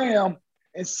CeeDee Lamb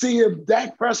and see if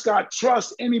Dak Prescott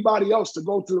trusts anybody else to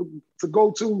go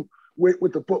to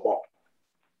with the football.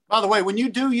 By the way, when you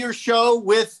do your show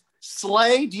with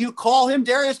Slay, do you call him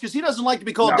Darius? Because he doesn't like to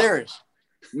be called Darius.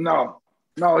 No,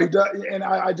 he does, and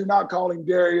I do not call him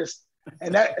Darius.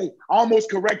 And that I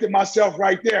almost corrected myself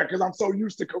right there because I'm so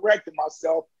used to correcting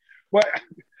myself. But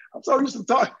I'm so used to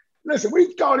talking. Listen,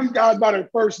 we call these guys by their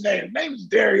first name. His name is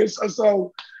Darius.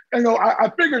 So,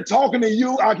 I figured talking to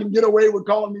you, I can get away with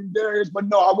calling him Darius. But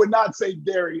no, I would not say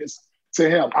Darius to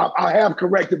him. I have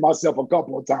corrected myself a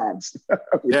couple of times.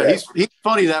 Yeah, he's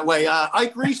funny that way.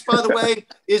 Ike Reese, by the way,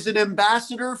 is an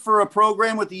ambassador for a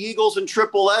program with the Eagles in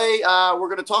AAA. We're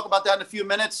going to talk about that in a few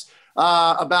minutes,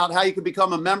 about how you can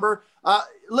become a member.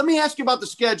 Let me ask you about the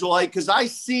schedule, Ike, because I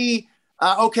see,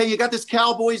 you got this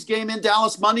Cowboys game in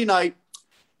Dallas Monday night.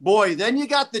 Boy, then you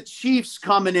got the Chiefs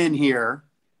coming in here.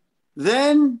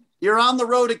 Then you're on the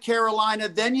road to Carolina.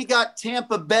 Then you got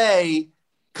Tampa Bay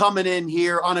coming in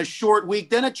here on a short week,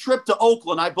 then a trip to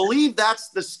Oakland. I believe that's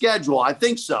the schedule. I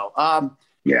think so.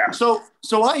 Yeah. So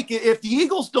Ike, if the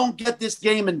Eagles don't get this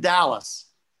game in Dallas,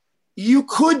 you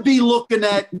could be looking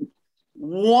at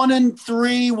 1-3,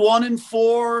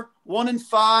 1-4,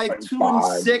 1-5,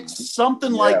 2-6,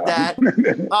 something like that.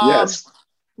 Yes.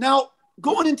 Now,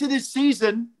 going into this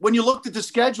season, when you looked at the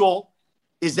schedule,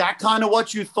 is that kind of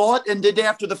what you thought? And did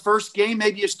after the first game,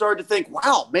 maybe you started to think,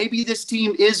 wow, maybe this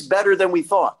team is better than we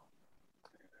thought?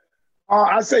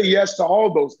 I say yes to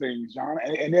all those things, John.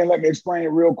 And then let me explain it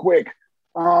real quick.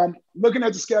 Looking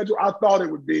at the schedule, I thought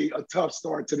it would be a tough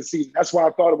start to the season. That's why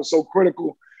I thought it was so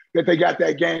critical that they got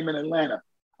that game in Atlanta.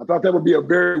 I thought that would be a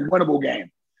very winnable game.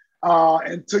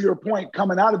 And to your point,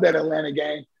 coming out of that Atlanta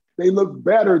game, they looked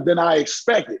better than I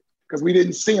expected because we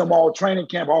didn't see them all training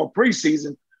camp, all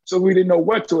preseason. So we didn't know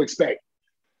what to expect,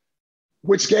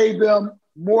 which gave them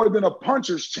more than a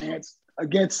puncher's chance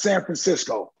against San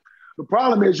Francisco. The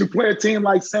problem is you play a team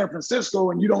like San Francisco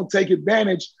and you don't take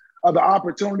advantage of the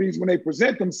opportunities when they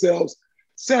present themselves,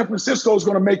 San Francisco is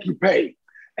going to make you pay.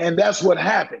 And that's what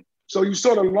happened. So you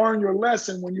sort of learn your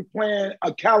lesson when you're playing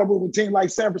a caliber of a team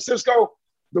like San Francisco.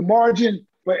 The margin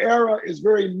for error is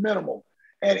very minimal.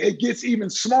 And it gets even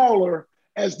smaller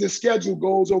as the schedule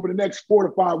goes over the next 4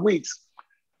 to 5 weeks.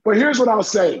 But here's what I'll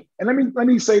say, and let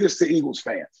me say this to Eagles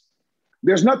fans.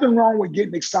 There's nothing wrong with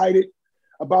getting excited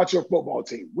about your football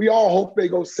team. We all hope they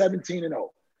go 17-0.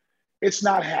 It's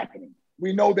not happening.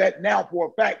 We know that now for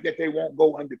a fact that they won't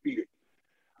go undefeated.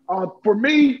 For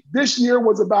me, this year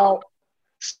was about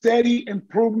steady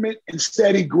improvement and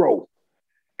steady growth.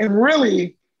 And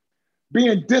really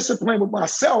being disciplined with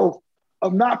myself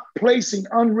of not placing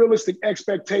unrealistic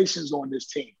expectations on this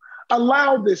team.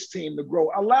 Allow this team to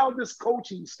grow. Allow this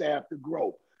coaching staff to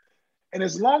grow. And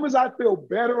as long as I feel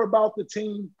better about the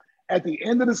team at the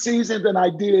end of the season than I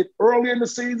did early in the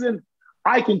season,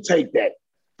 I can take that.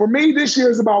 For me, this year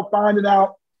is about finding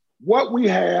out what we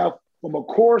have from a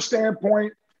core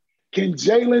standpoint. Can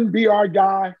Jalen be our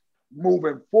guy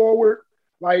moving forward?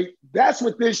 Like, that's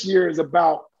what this year is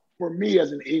about for me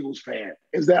as an Eagles fan,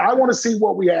 is that I want to see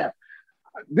what we have.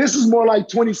 This is more like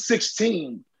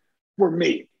 2016 for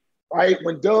me. Right,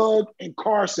 when Doug and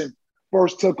Carson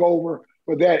first took over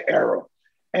for that era.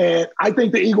 And I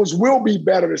think the Eagles will be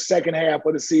better the second half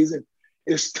of the season.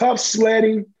 It's tough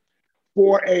sledding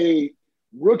for a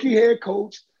rookie head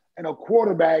coach and a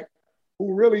quarterback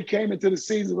who really came into the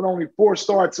season with only 4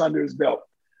 starts under his belt.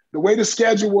 The way the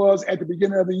schedule was at the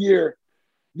beginning of the year,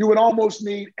 you would almost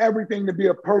need everything to be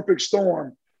a perfect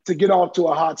storm to get off to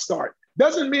a hot start.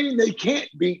 Doesn't mean they can't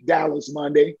beat Dallas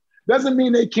Monday. Doesn't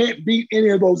mean they can't beat any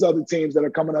of those other teams that are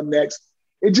coming up next.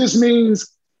 It just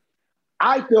means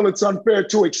I feel it's unfair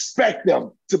to expect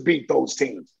them to beat those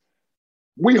teams.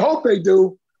 We hope they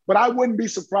do, but I wouldn't be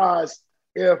surprised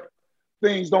if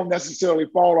things don't necessarily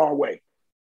fall our way.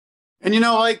 And,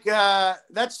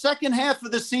 that second half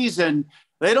of the season,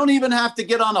 they don't even have to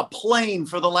get on a plane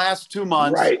for the last 2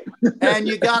 months. Right. And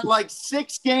you got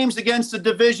 6 games against the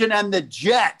division and the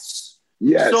Jets.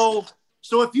 Yes.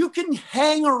 So if you can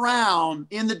hang around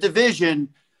in the division,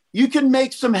 you can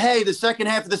make some hay the second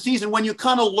half of the season when you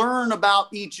kind of learn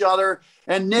about each other.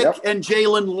 And Nick and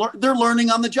Jalen, they're learning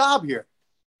on the job here.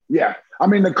 Yeah. I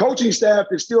mean, the coaching staff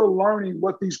is still learning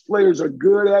what these players are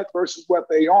good at versus what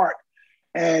they aren't.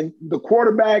 And the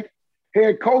quarterback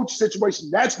head coach situation,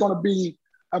 that's going to be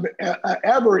an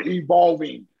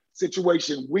ever-evolving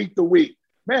situation week to week.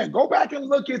 Man, go back and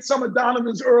look at some of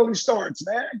Donovan's early starts,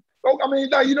 man. You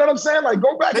know what I'm saying? Like,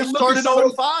 go back and look at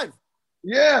 0-5.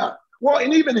 Yeah. Well,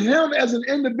 and even him as an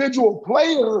individual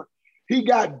player, he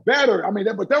got better.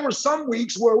 But there were some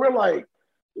weeks where we're like,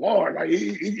 Lord,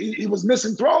 he was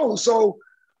missing throws. So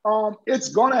it's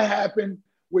going to happen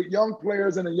with young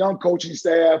players and a young coaching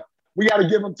staff. We got to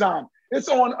give them time. It's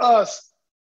on us,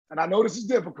 and I know this is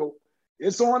difficult,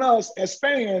 it's on us as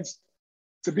fans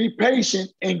to be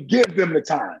patient and give them the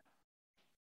time.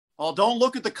 Oh, don't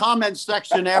look at the comment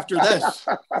section after this.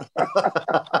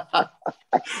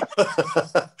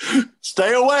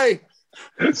 Stay away.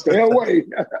 Stay away.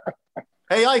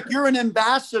 Hey, Ike, you're an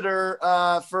ambassador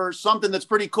for something that's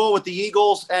pretty cool with the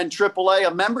Eagles and AAA,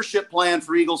 a membership plan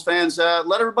for Eagles fans.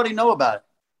 Let everybody know about it.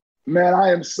 Man, I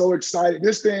am so excited.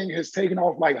 This thing has taken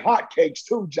off like hotcakes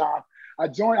too, John. I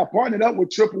partnered up with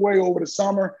AAA over the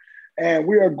summer, and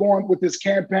we are going with this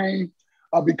campaign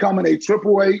of becoming a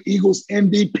AAA Eagles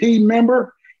MVP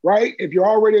member, right? If you're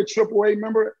already a AAA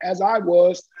member, as I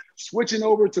was, switching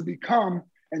over to become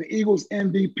an Eagles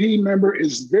MVP member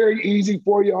is very easy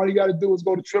for you. All you got to do is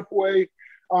go to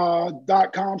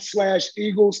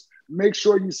AAA.com/Eagles. Make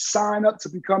sure you sign up to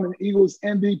become an Eagles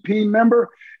MVP member.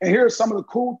 And here are some of the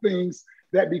cool things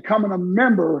that becoming a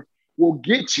member will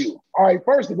get you. All right,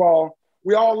 first of all,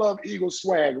 we all love Eagles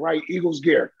swag, right? Eagles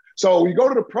gear. So you go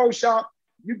to the Pro Shop,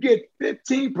 you get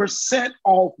 15%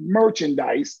 off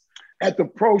merchandise at the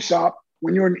Pro Shop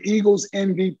when you're an Eagles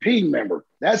MVP member.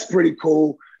 That's pretty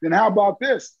cool. Then how about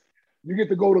this? You get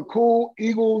to go to cool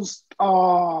Eagles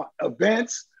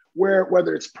events where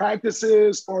whether it's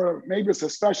practices or maybe it's a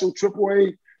special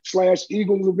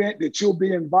AAA/Eagles event that you'll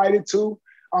be invited to.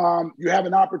 You have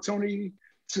an opportunity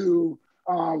to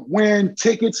win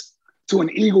tickets to an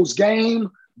Eagles game,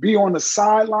 be on the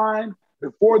sideline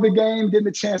before the game, getting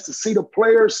a chance to see the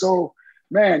players. So,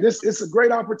 man, it's a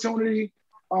great opportunity.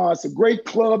 It's a great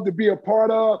club to be a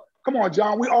part of. Come on,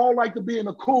 John. We all like to be in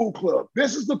the cool club.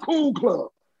 This is the cool club.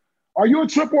 Are you a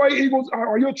AAA Eagles?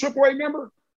 Are you a AAA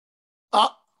member?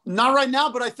 Not right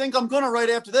now, but I think I'm going to right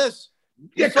after this.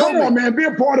 Yeah, come on, man. Be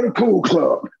a part of the cool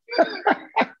club.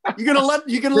 You gonna let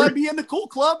me in the cool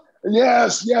club?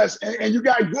 Yes. And you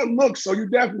got good looks, so you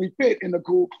definitely fit in the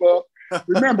cool club.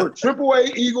 Remember,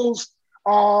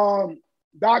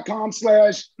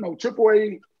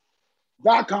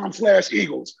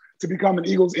 AAA.com/Eagles to become an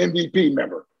Eagles MVP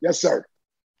member. Yes, sir.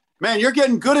 Man, you're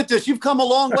getting good at this. You've come a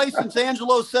long way since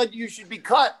Angelo said you should be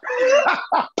cut.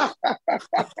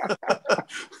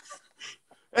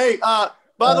 Hey,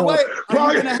 by the way,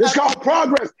 it's called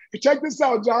progress. Check this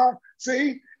out, John.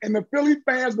 See, and the Philly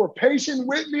fans were patient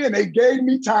with me, and they gave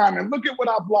me time. And look at what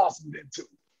I blossomed into.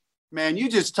 Man, you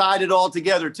just tied it all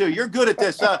together, too. You're good at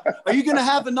this. Are you going to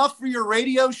have enough for your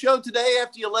radio show today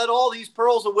after you let all these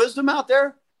pearls of wisdom out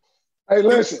there? Hey,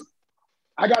 listen.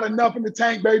 I got enough in the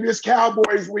tank, baby. It's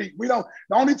Cowboys week. The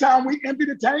only time we empty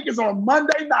the tank is on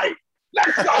Monday night.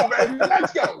 Let's go, baby.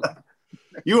 Let's go.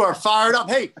 You are fired up.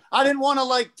 Hey, I didn't want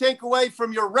to take away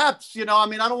from your reps. I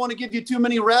don't want to give you too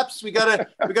many reps. We gotta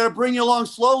bring you along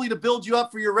slowly to build you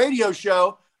up for your radio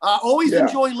show. Always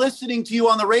enjoy listening to you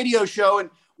on the radio show.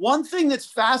 And one thing that's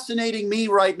fascinating me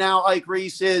right now, Ike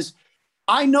Reese, is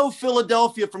I know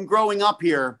Philadelphia from growing up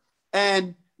here,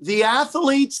 and the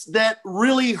athletes that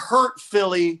really hurt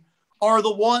Philly are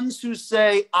the ones who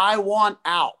say, I want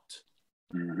out,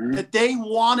 that they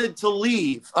wanted to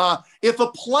leave. If a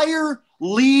player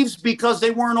leaves because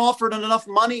they weren't offered enough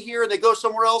money here and they go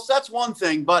somewhere else, that's one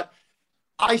thing. But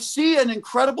I see an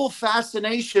incredible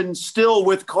fascination still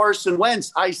with Carson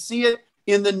Wentz. I see it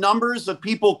in the numbers of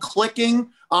people clicking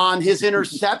on his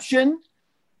interception,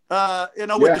 with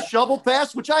the shovel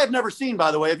pass, which I have never seen,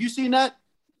 by the way. Have you seen that?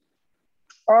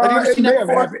 Have you ever seen that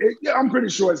before? I'm pretty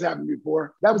sure it's happened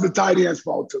before. That was the tight end's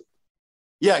fault, too.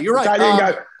 Yeah, you're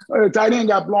right. The tight end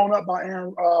got blown up by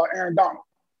Aaron Donald.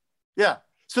 Yeah.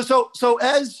 So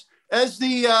as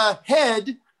the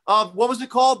head of, what was it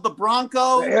called? The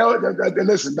Bronco?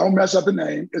 Listen, don't mess up the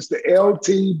name. It's the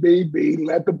LTBB,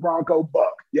 Let the Bronco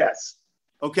Buck. Yes.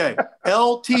 Okay.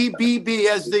 LTBB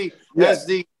as the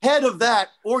head of that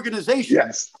organization.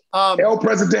 Yes. El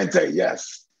Presidente,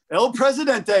 yes. El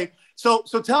Presidente. So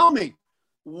tell me,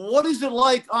 what is it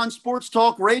like on Sports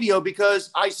Talk Radio?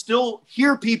 Because I still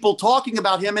hear people talking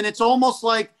about him, and it's almost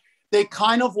like they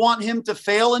kind of want him to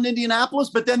fail in Indianapolis,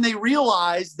 but then they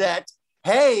realize that,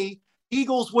 hey,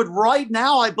 Eagles would right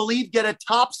now, I believe, get a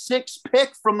top 6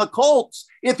 pick from the Colts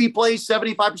if he plays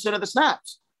 75% of the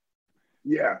snaps.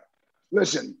 Yeah.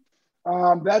 Listen,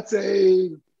 it's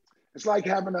like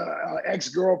having an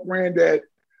ex-girlfriend that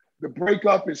the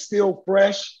breakup is still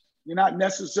fresh. You're not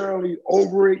necessarily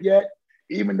over it yet,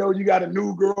 even though you got a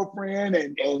new girlfriend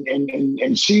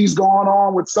and she's gone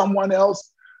on with someone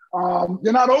else.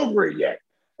 You're not over it yet.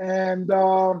 And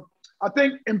I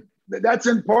think that's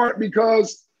in part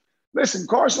because, listen,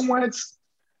 Carson Wentz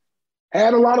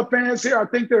had a lot of fans here. I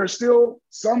think there are still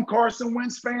some Carson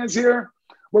Wentz fans here.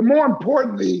 But more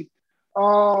importantly,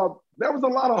 there was a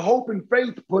lot of hope and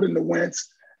faith put into Wentz.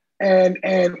 And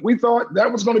we thought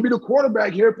that was going to be the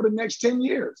quarterback here for the next 10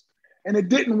 years. And it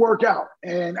didn't work out.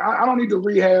 And I don't need to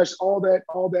rehash all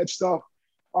that stuff.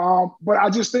 But I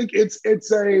just think it's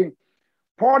a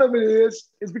part of it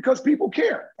is because people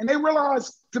care. And they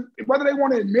realize whether they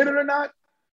want to admit it or not,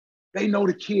 they know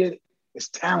the kid is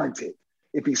talented.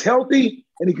 If he's healthy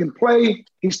and he can play,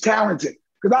 he's talented.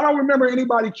 Because I don't remember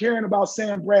anybody caring about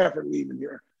Sam Bradford leaving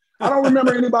here. I don't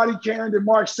remember anybody caring that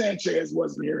Mark Sanchez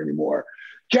wasn't here anymore.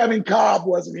 Kevin Cobb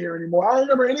wasn't here anymore. I don't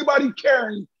remember anybody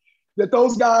caring that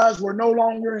those guys were no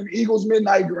longer in Eagles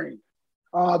midnight green.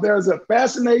 There's a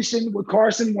fascination with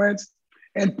Carson Wentz,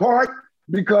 in part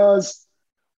because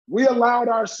we allowed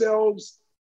ourselves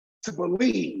to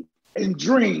believe and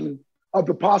dream of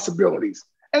the possibilities.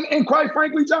 And quite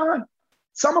frankly, John,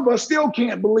 some of us still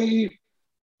can't believe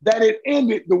that it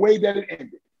ended the way that it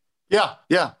ended.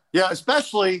 Yeah.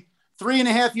 Especially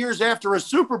 3.5 years after a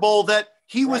Super Bowl that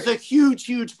he was a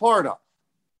huge part of.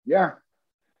 Yeah.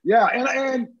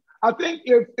 And I think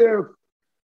if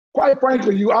quite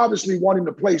frankly, you obviously want him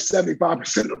to play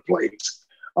 75% of the plays.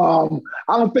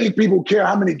 I don't think people care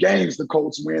how many games the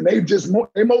Colts win. They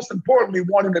most importantly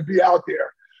want him to be out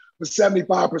there for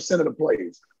 75% of the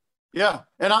plays. Yeah.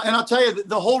 And I'll tell you,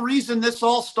 the whole reason this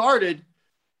all started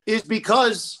is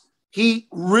because he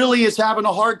really is having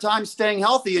a hard time staying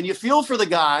healthy. And you feel for the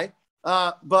guy,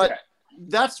 but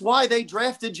that's why they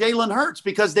drafted Jalen Hurts,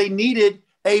 because they needed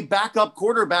a backup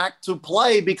quarterback to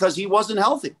play because he wasn't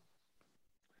healthy.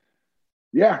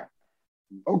 Yeah.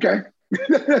 Okay.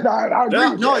 I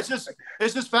agree. No, it's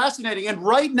just fascinating. And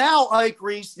right now, Ike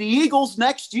Reese, the Eagles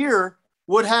next year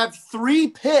would have 3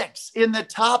 picks in the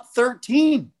top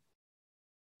 13.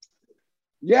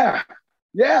 Yeah.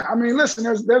 I mean, listen,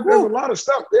 there's a lot of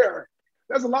stuff there.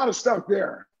 There's a lot of stuff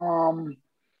there.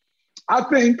 I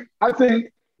think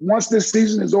once this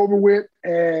season is over with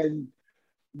and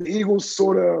the Eagles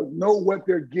sort of know what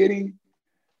they're getting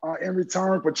in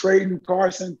return for trading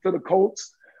Carson to the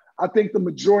Colts, I think the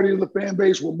majority of the fan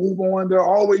base will move on. There'll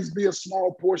always be a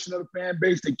small portion of the fan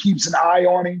base that keeps an eye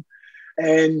on him,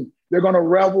 and they're going to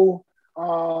revel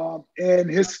in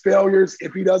his failures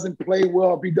if he doesn't play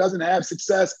well, if he doesn't have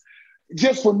success.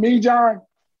 Just for me, John,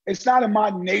 it's not in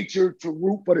my nature to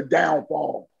root for the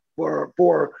downfall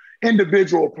for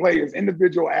individual players,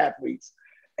 individual athletes.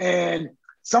 And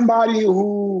somebody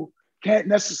who can't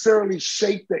necessarily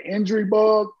shake the injury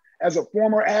bug as a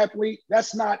former athlete,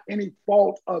 that's not any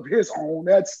fault of his own.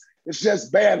 It's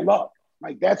just bad luck.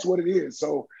 Like, that's what it is.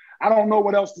 So I don't know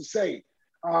what else to say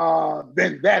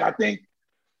than that. I think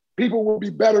people will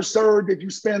be better served if you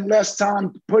spend less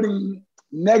time putting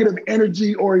negative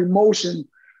energy or emotion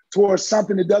towards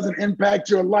something that doesn't impact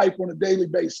your life on a daily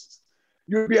basis.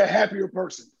 You'll be a happier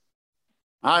person.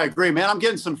 I agree, man. I'm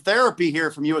getting some therapy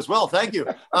here from you as well. Thank you.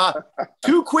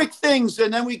 2 quick things,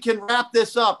 and then we can wrap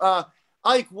this up.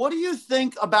 Ike, what do you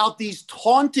think about these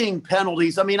taunting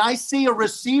penalties? I mean, I see a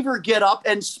receiver get up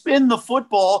and spin the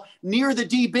football near the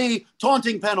DB,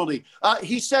 taunting penalty.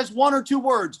 He says 1 or 2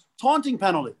 words, taunting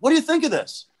penalty. What do you think of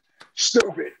this?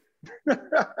 Stupid.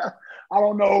 I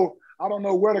don't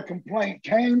know where the complaint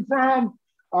came from.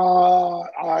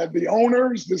 The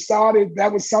owners decided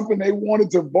that was something they wanted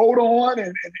to vote on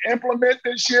and implement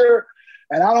this year.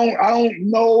 And I don't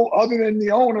know, other than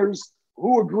the owners,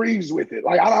 who agrees with it.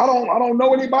 Like, I don't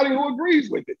know anybody who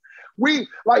agrees with it. We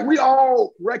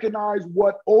all recognize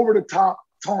what over the top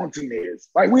taunting is.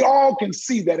 Like, we all can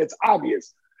see that it's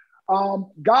obvious.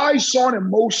 Guys showing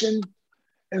emotion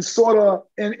and sort of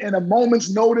in a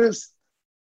moment's notice,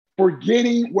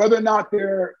 forgetting whether or not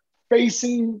they're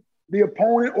facing the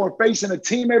opponent or facing a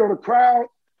teammate or the crowd.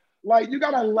 Like, you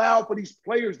got to allow for these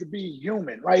players to be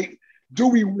human. Like, do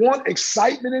we want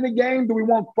excitement in the game? Do we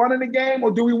want fun in the game?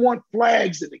 Or do we want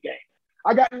flags in the game?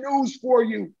 I got news for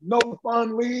you, No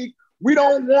Fun League. We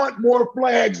don't want more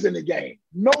flags in the game.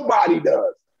 Nobody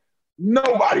does.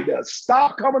 Nobody does.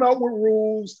 Stop coming up with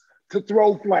rules to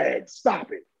throw flags.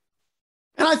 Stop it.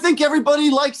 And I think everybody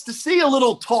likes to see a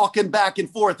little talking back and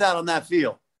forth out on that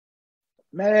field.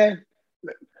 Man,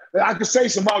 I could say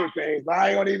some other things, but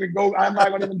I'm not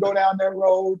going to even go down that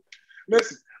road.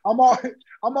 Listen, I'm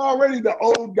already the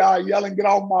old guy yelling, "Get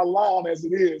off my lawn," as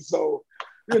it is. So,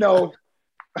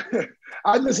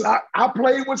 I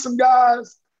played with some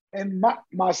guys and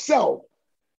myself.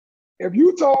 If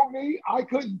you told me I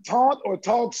couldn't taunt or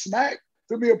talk smack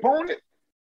to the opponent,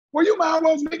 well, you might as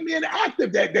well make me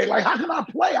inactive that day. Like, how can I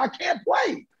play? I can't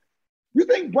play. You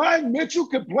think Brian Mitchell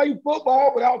could play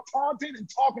football without taunting and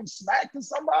talking smack to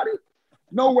somebody?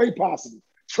 No way possible.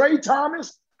 Trey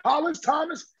Thomas, Collins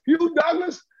Thomas, Hugh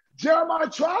Douglas, Jeremiah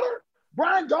Trotter,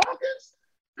 Brian Dawkins.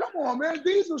 Come on, man.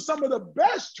 These are some of the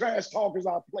best trash talkers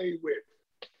I've played with.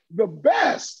 The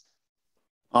best.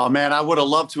 Oh, man, I would have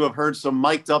loved to have heard some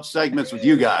mic'd up segments with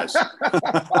you guys. All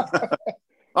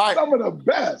right. Some of the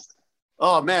best.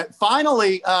 Oh, man.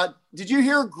 Finally, did you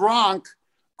hear Gronk?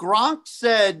 Gronk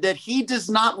said that he does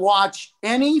not watch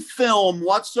any film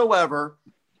whatsoever.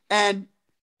 And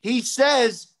he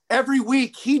says every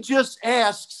week he just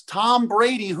asks Tom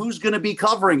Brady who's going to be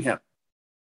covering him.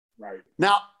 Right.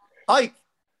 Now, Ike,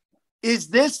 is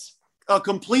this a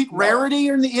complete rarity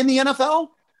in the NFL?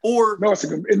 Or no,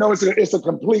 it's a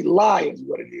complete lie is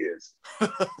what it is.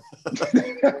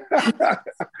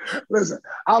 Listen,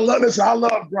 I love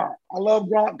Gronk. I love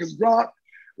Gronk because Gronk,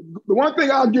 the one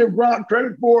thing I'll give Gronk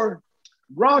credit for,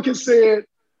 Gronk has said,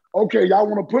 okay, y'all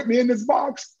want to put me in this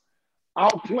box? I'll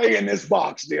play in this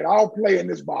box, then. I'll play in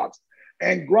this box.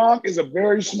 And Gronk is a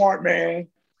very smart man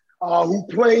who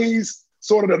plays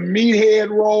sort of the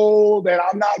meathead role that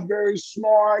I'm not very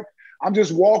smart. I'm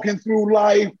just walking through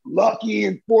life, lucky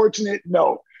and fortunate.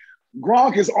 No.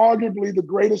 Gronk is arguably the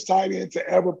greatest tight end to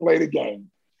ever play the game.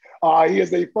 He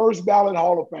is a first ballot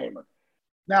Hall of Famer.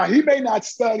 Now, he may not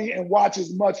study and watch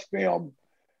as much film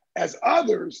as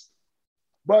others,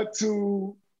 but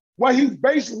what he's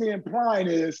basically implying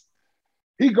is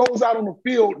he goes out on the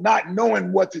field not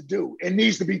knowing what to do and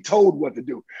needs to be told what to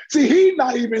do. See, he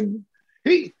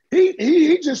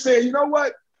just said, you know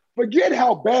what? Forget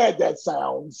how bad that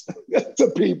sounds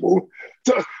to people.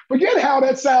 Forget how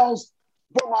that sounds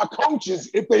for my coaches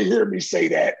if they hear me say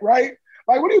that, right?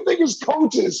 Like, what do you think his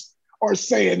coaches are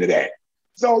saying to that?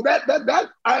 So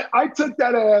I took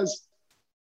that as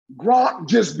Gronk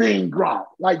just being Gronk.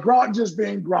 Like Gronk just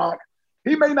being Gronk.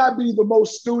 He may not be the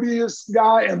most studious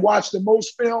guy and watch the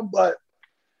most film, but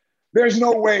there's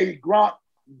no way Gronk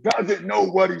doesn't know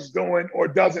what he's doing or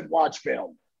doesn't watch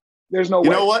film. There's no way.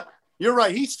 You know what? You're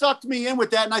right. He sucked me in with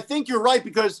that. And I think you're right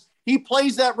because he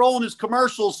plays that role in his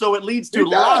commercials, so it leads to a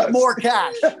lot more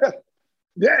cash.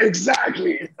 Yeah,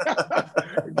 exactly.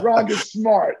 Gronk is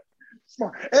smart.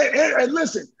 And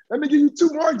listen, let me give you two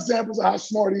more examples of how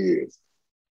smart he is.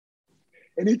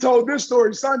 And he told this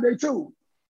story Sunday, too.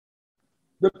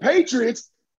 The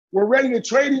Patriots were ready to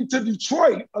trade him to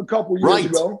Detroit a couple years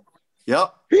ago.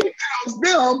 Yep. He tells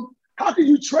them, how can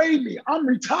you trade me? I'm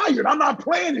retired. I'm not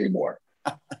playing anymore.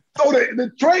 So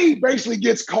the trade basically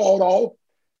gets called off.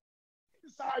 He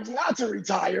decides not to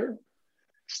retire,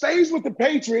 stays with the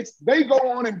Patriots. They go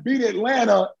on and beat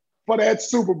Atlanta for that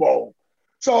Super Bowl.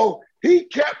 So he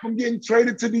kept from getting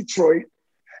traded to Detroit.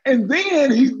 And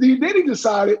then he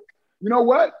decided, you know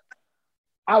what?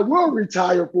 I will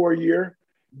retire for a year,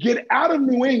 get out of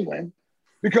New England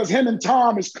because him and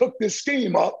Tom has cooked this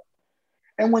scheme up.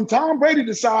 And when Tom Brady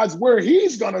decides where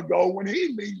he's going to go when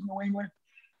he leaves New England,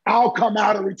 I'll come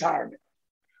out of retirement.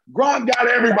 Gronk got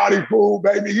everybody fooled,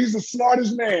 baby. He's the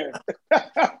smartest man.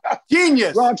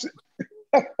 Genius.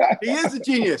 He is a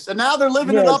genius. And now they're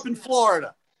living it up in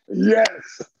Florida.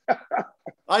 Yes.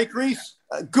 Ike Reese,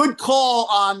 good call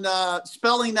on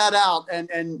spelling that out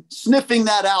and sniffing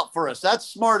that out for us. That's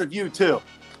smart of you, too.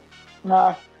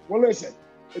 Well, listen,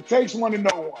 it takes one to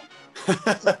know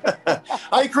one.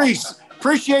 Ike Reese,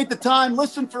 appreciate the time.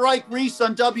 Listen for Ike Reese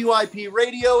on WIP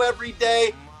Radio every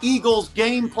day. Eagles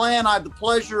Game Plan. I have the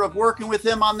pleasure of working with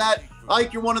him on that.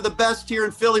 Ike, you're one of the best here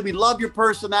in Philly. We love your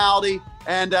personality.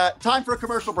 And time for a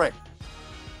commercial break.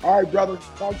 All right, brother.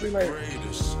 Talk to you later.